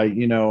typical.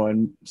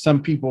 And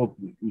some people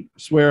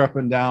swear up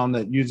and down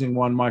that using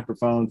one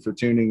microphone for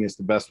tuning is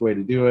the best way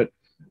to do it.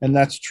 And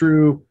that's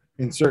true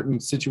in certain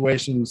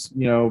situations,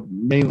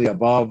 mainly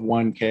above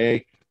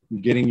 1K,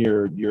 getting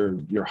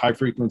your high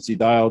frequency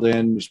dialed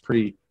in is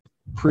pretty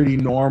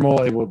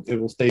normal. It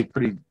will stay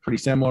pretty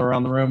similar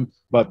around the room,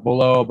 but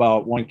below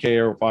about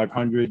 1K or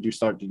 500, you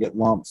start to get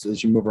lumps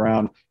as you move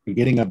around. You're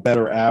getting a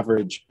better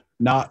average,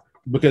 not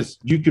because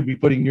you could be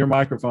putting your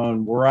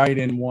microphone right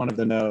in one of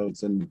the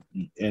nodes and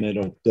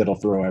it'll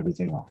throw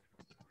everything off.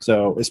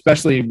 So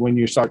especially when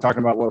you start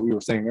talking about what we were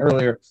saying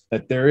earlier,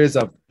 that there is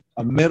a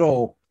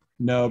middle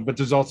node, but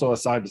there's also a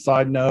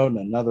side-to-side node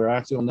and another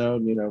axial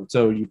node,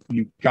 so you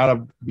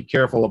gotta be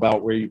careful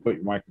about where you put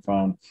your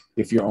microphone.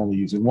 If you're only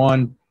using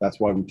one, that's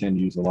why we tend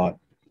to use a lot.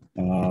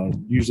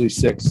 Usually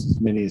 6, as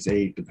many as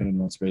 8,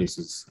 depending on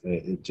spaces.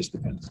 It just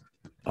depends.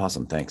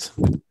 Awesome, thanks.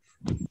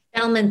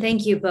 Gentlemen,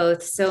 thank you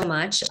both so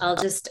much. I'll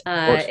just,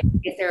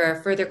 if there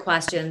are further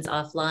questions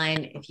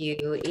offline, if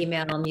you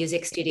email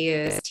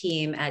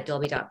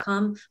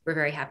musicstudiosteam@dolby.com, we're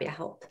very happy to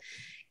help.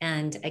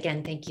 And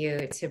again, thank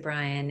you to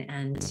Bryan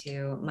and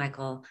to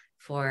Michael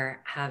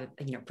for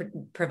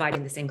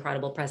providing this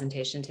incredible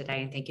presentation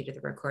today. And thank you to the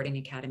Recording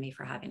Academy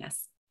for having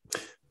us.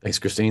 Thanks,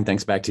 Christine.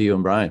 Thanks back to you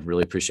and Bryan.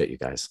 Really appreciate you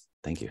guys.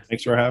 Thank you.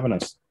 Thanks for having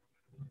us.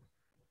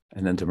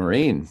 And then to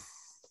Maureen.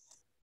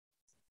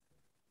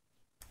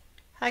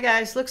 Hi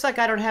guys, looks like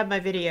I don't have my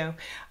video.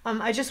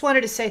 I just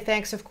wanted to say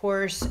thanks, of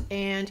course,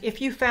 and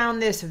if you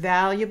found this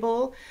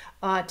valuable,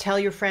 tell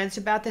your friends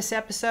about this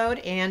episode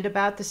and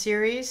about the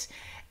series.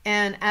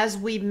 And as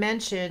we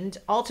mentioned,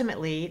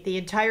 ultimately, the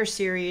entire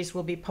series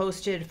will be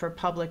posted for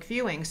public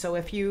viewing. So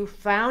if you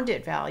found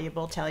it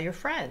valuable, tell your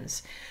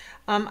friends.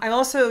 I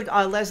also,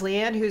 Leslie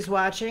Ann, who's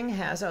watching,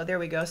 has, oh, there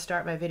we go,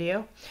 start my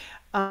video.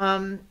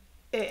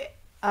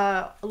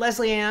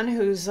 Leslie Ann,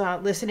 who's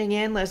listening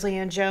in, Leslie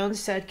Ann Jones,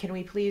 said, can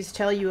we please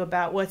tell you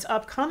about what's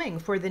upcoming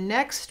for the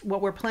next,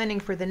 what we're planning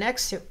for the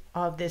next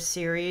of this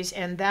series,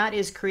 and that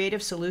is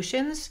Creative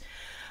Solutions,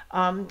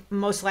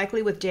 most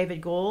likely with David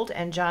Gold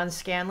and John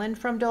Scanlon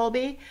from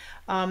Dolby.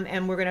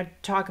 And we're going to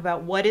talk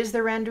about what is the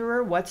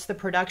renderer, what's the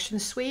production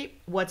suite,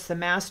 what's the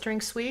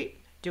mastering suite,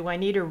 do I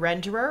need a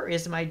renderer,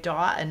 is my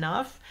DAW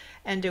enough?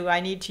 And do I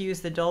need to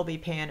use the Dolby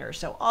Panner?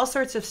 So all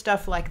sorts of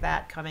stuff like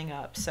that coming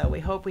up. So we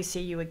hope we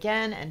see you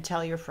again, and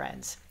tell your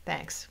friends.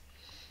 Thanks.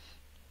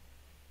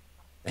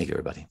 Thank you,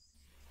 everybody.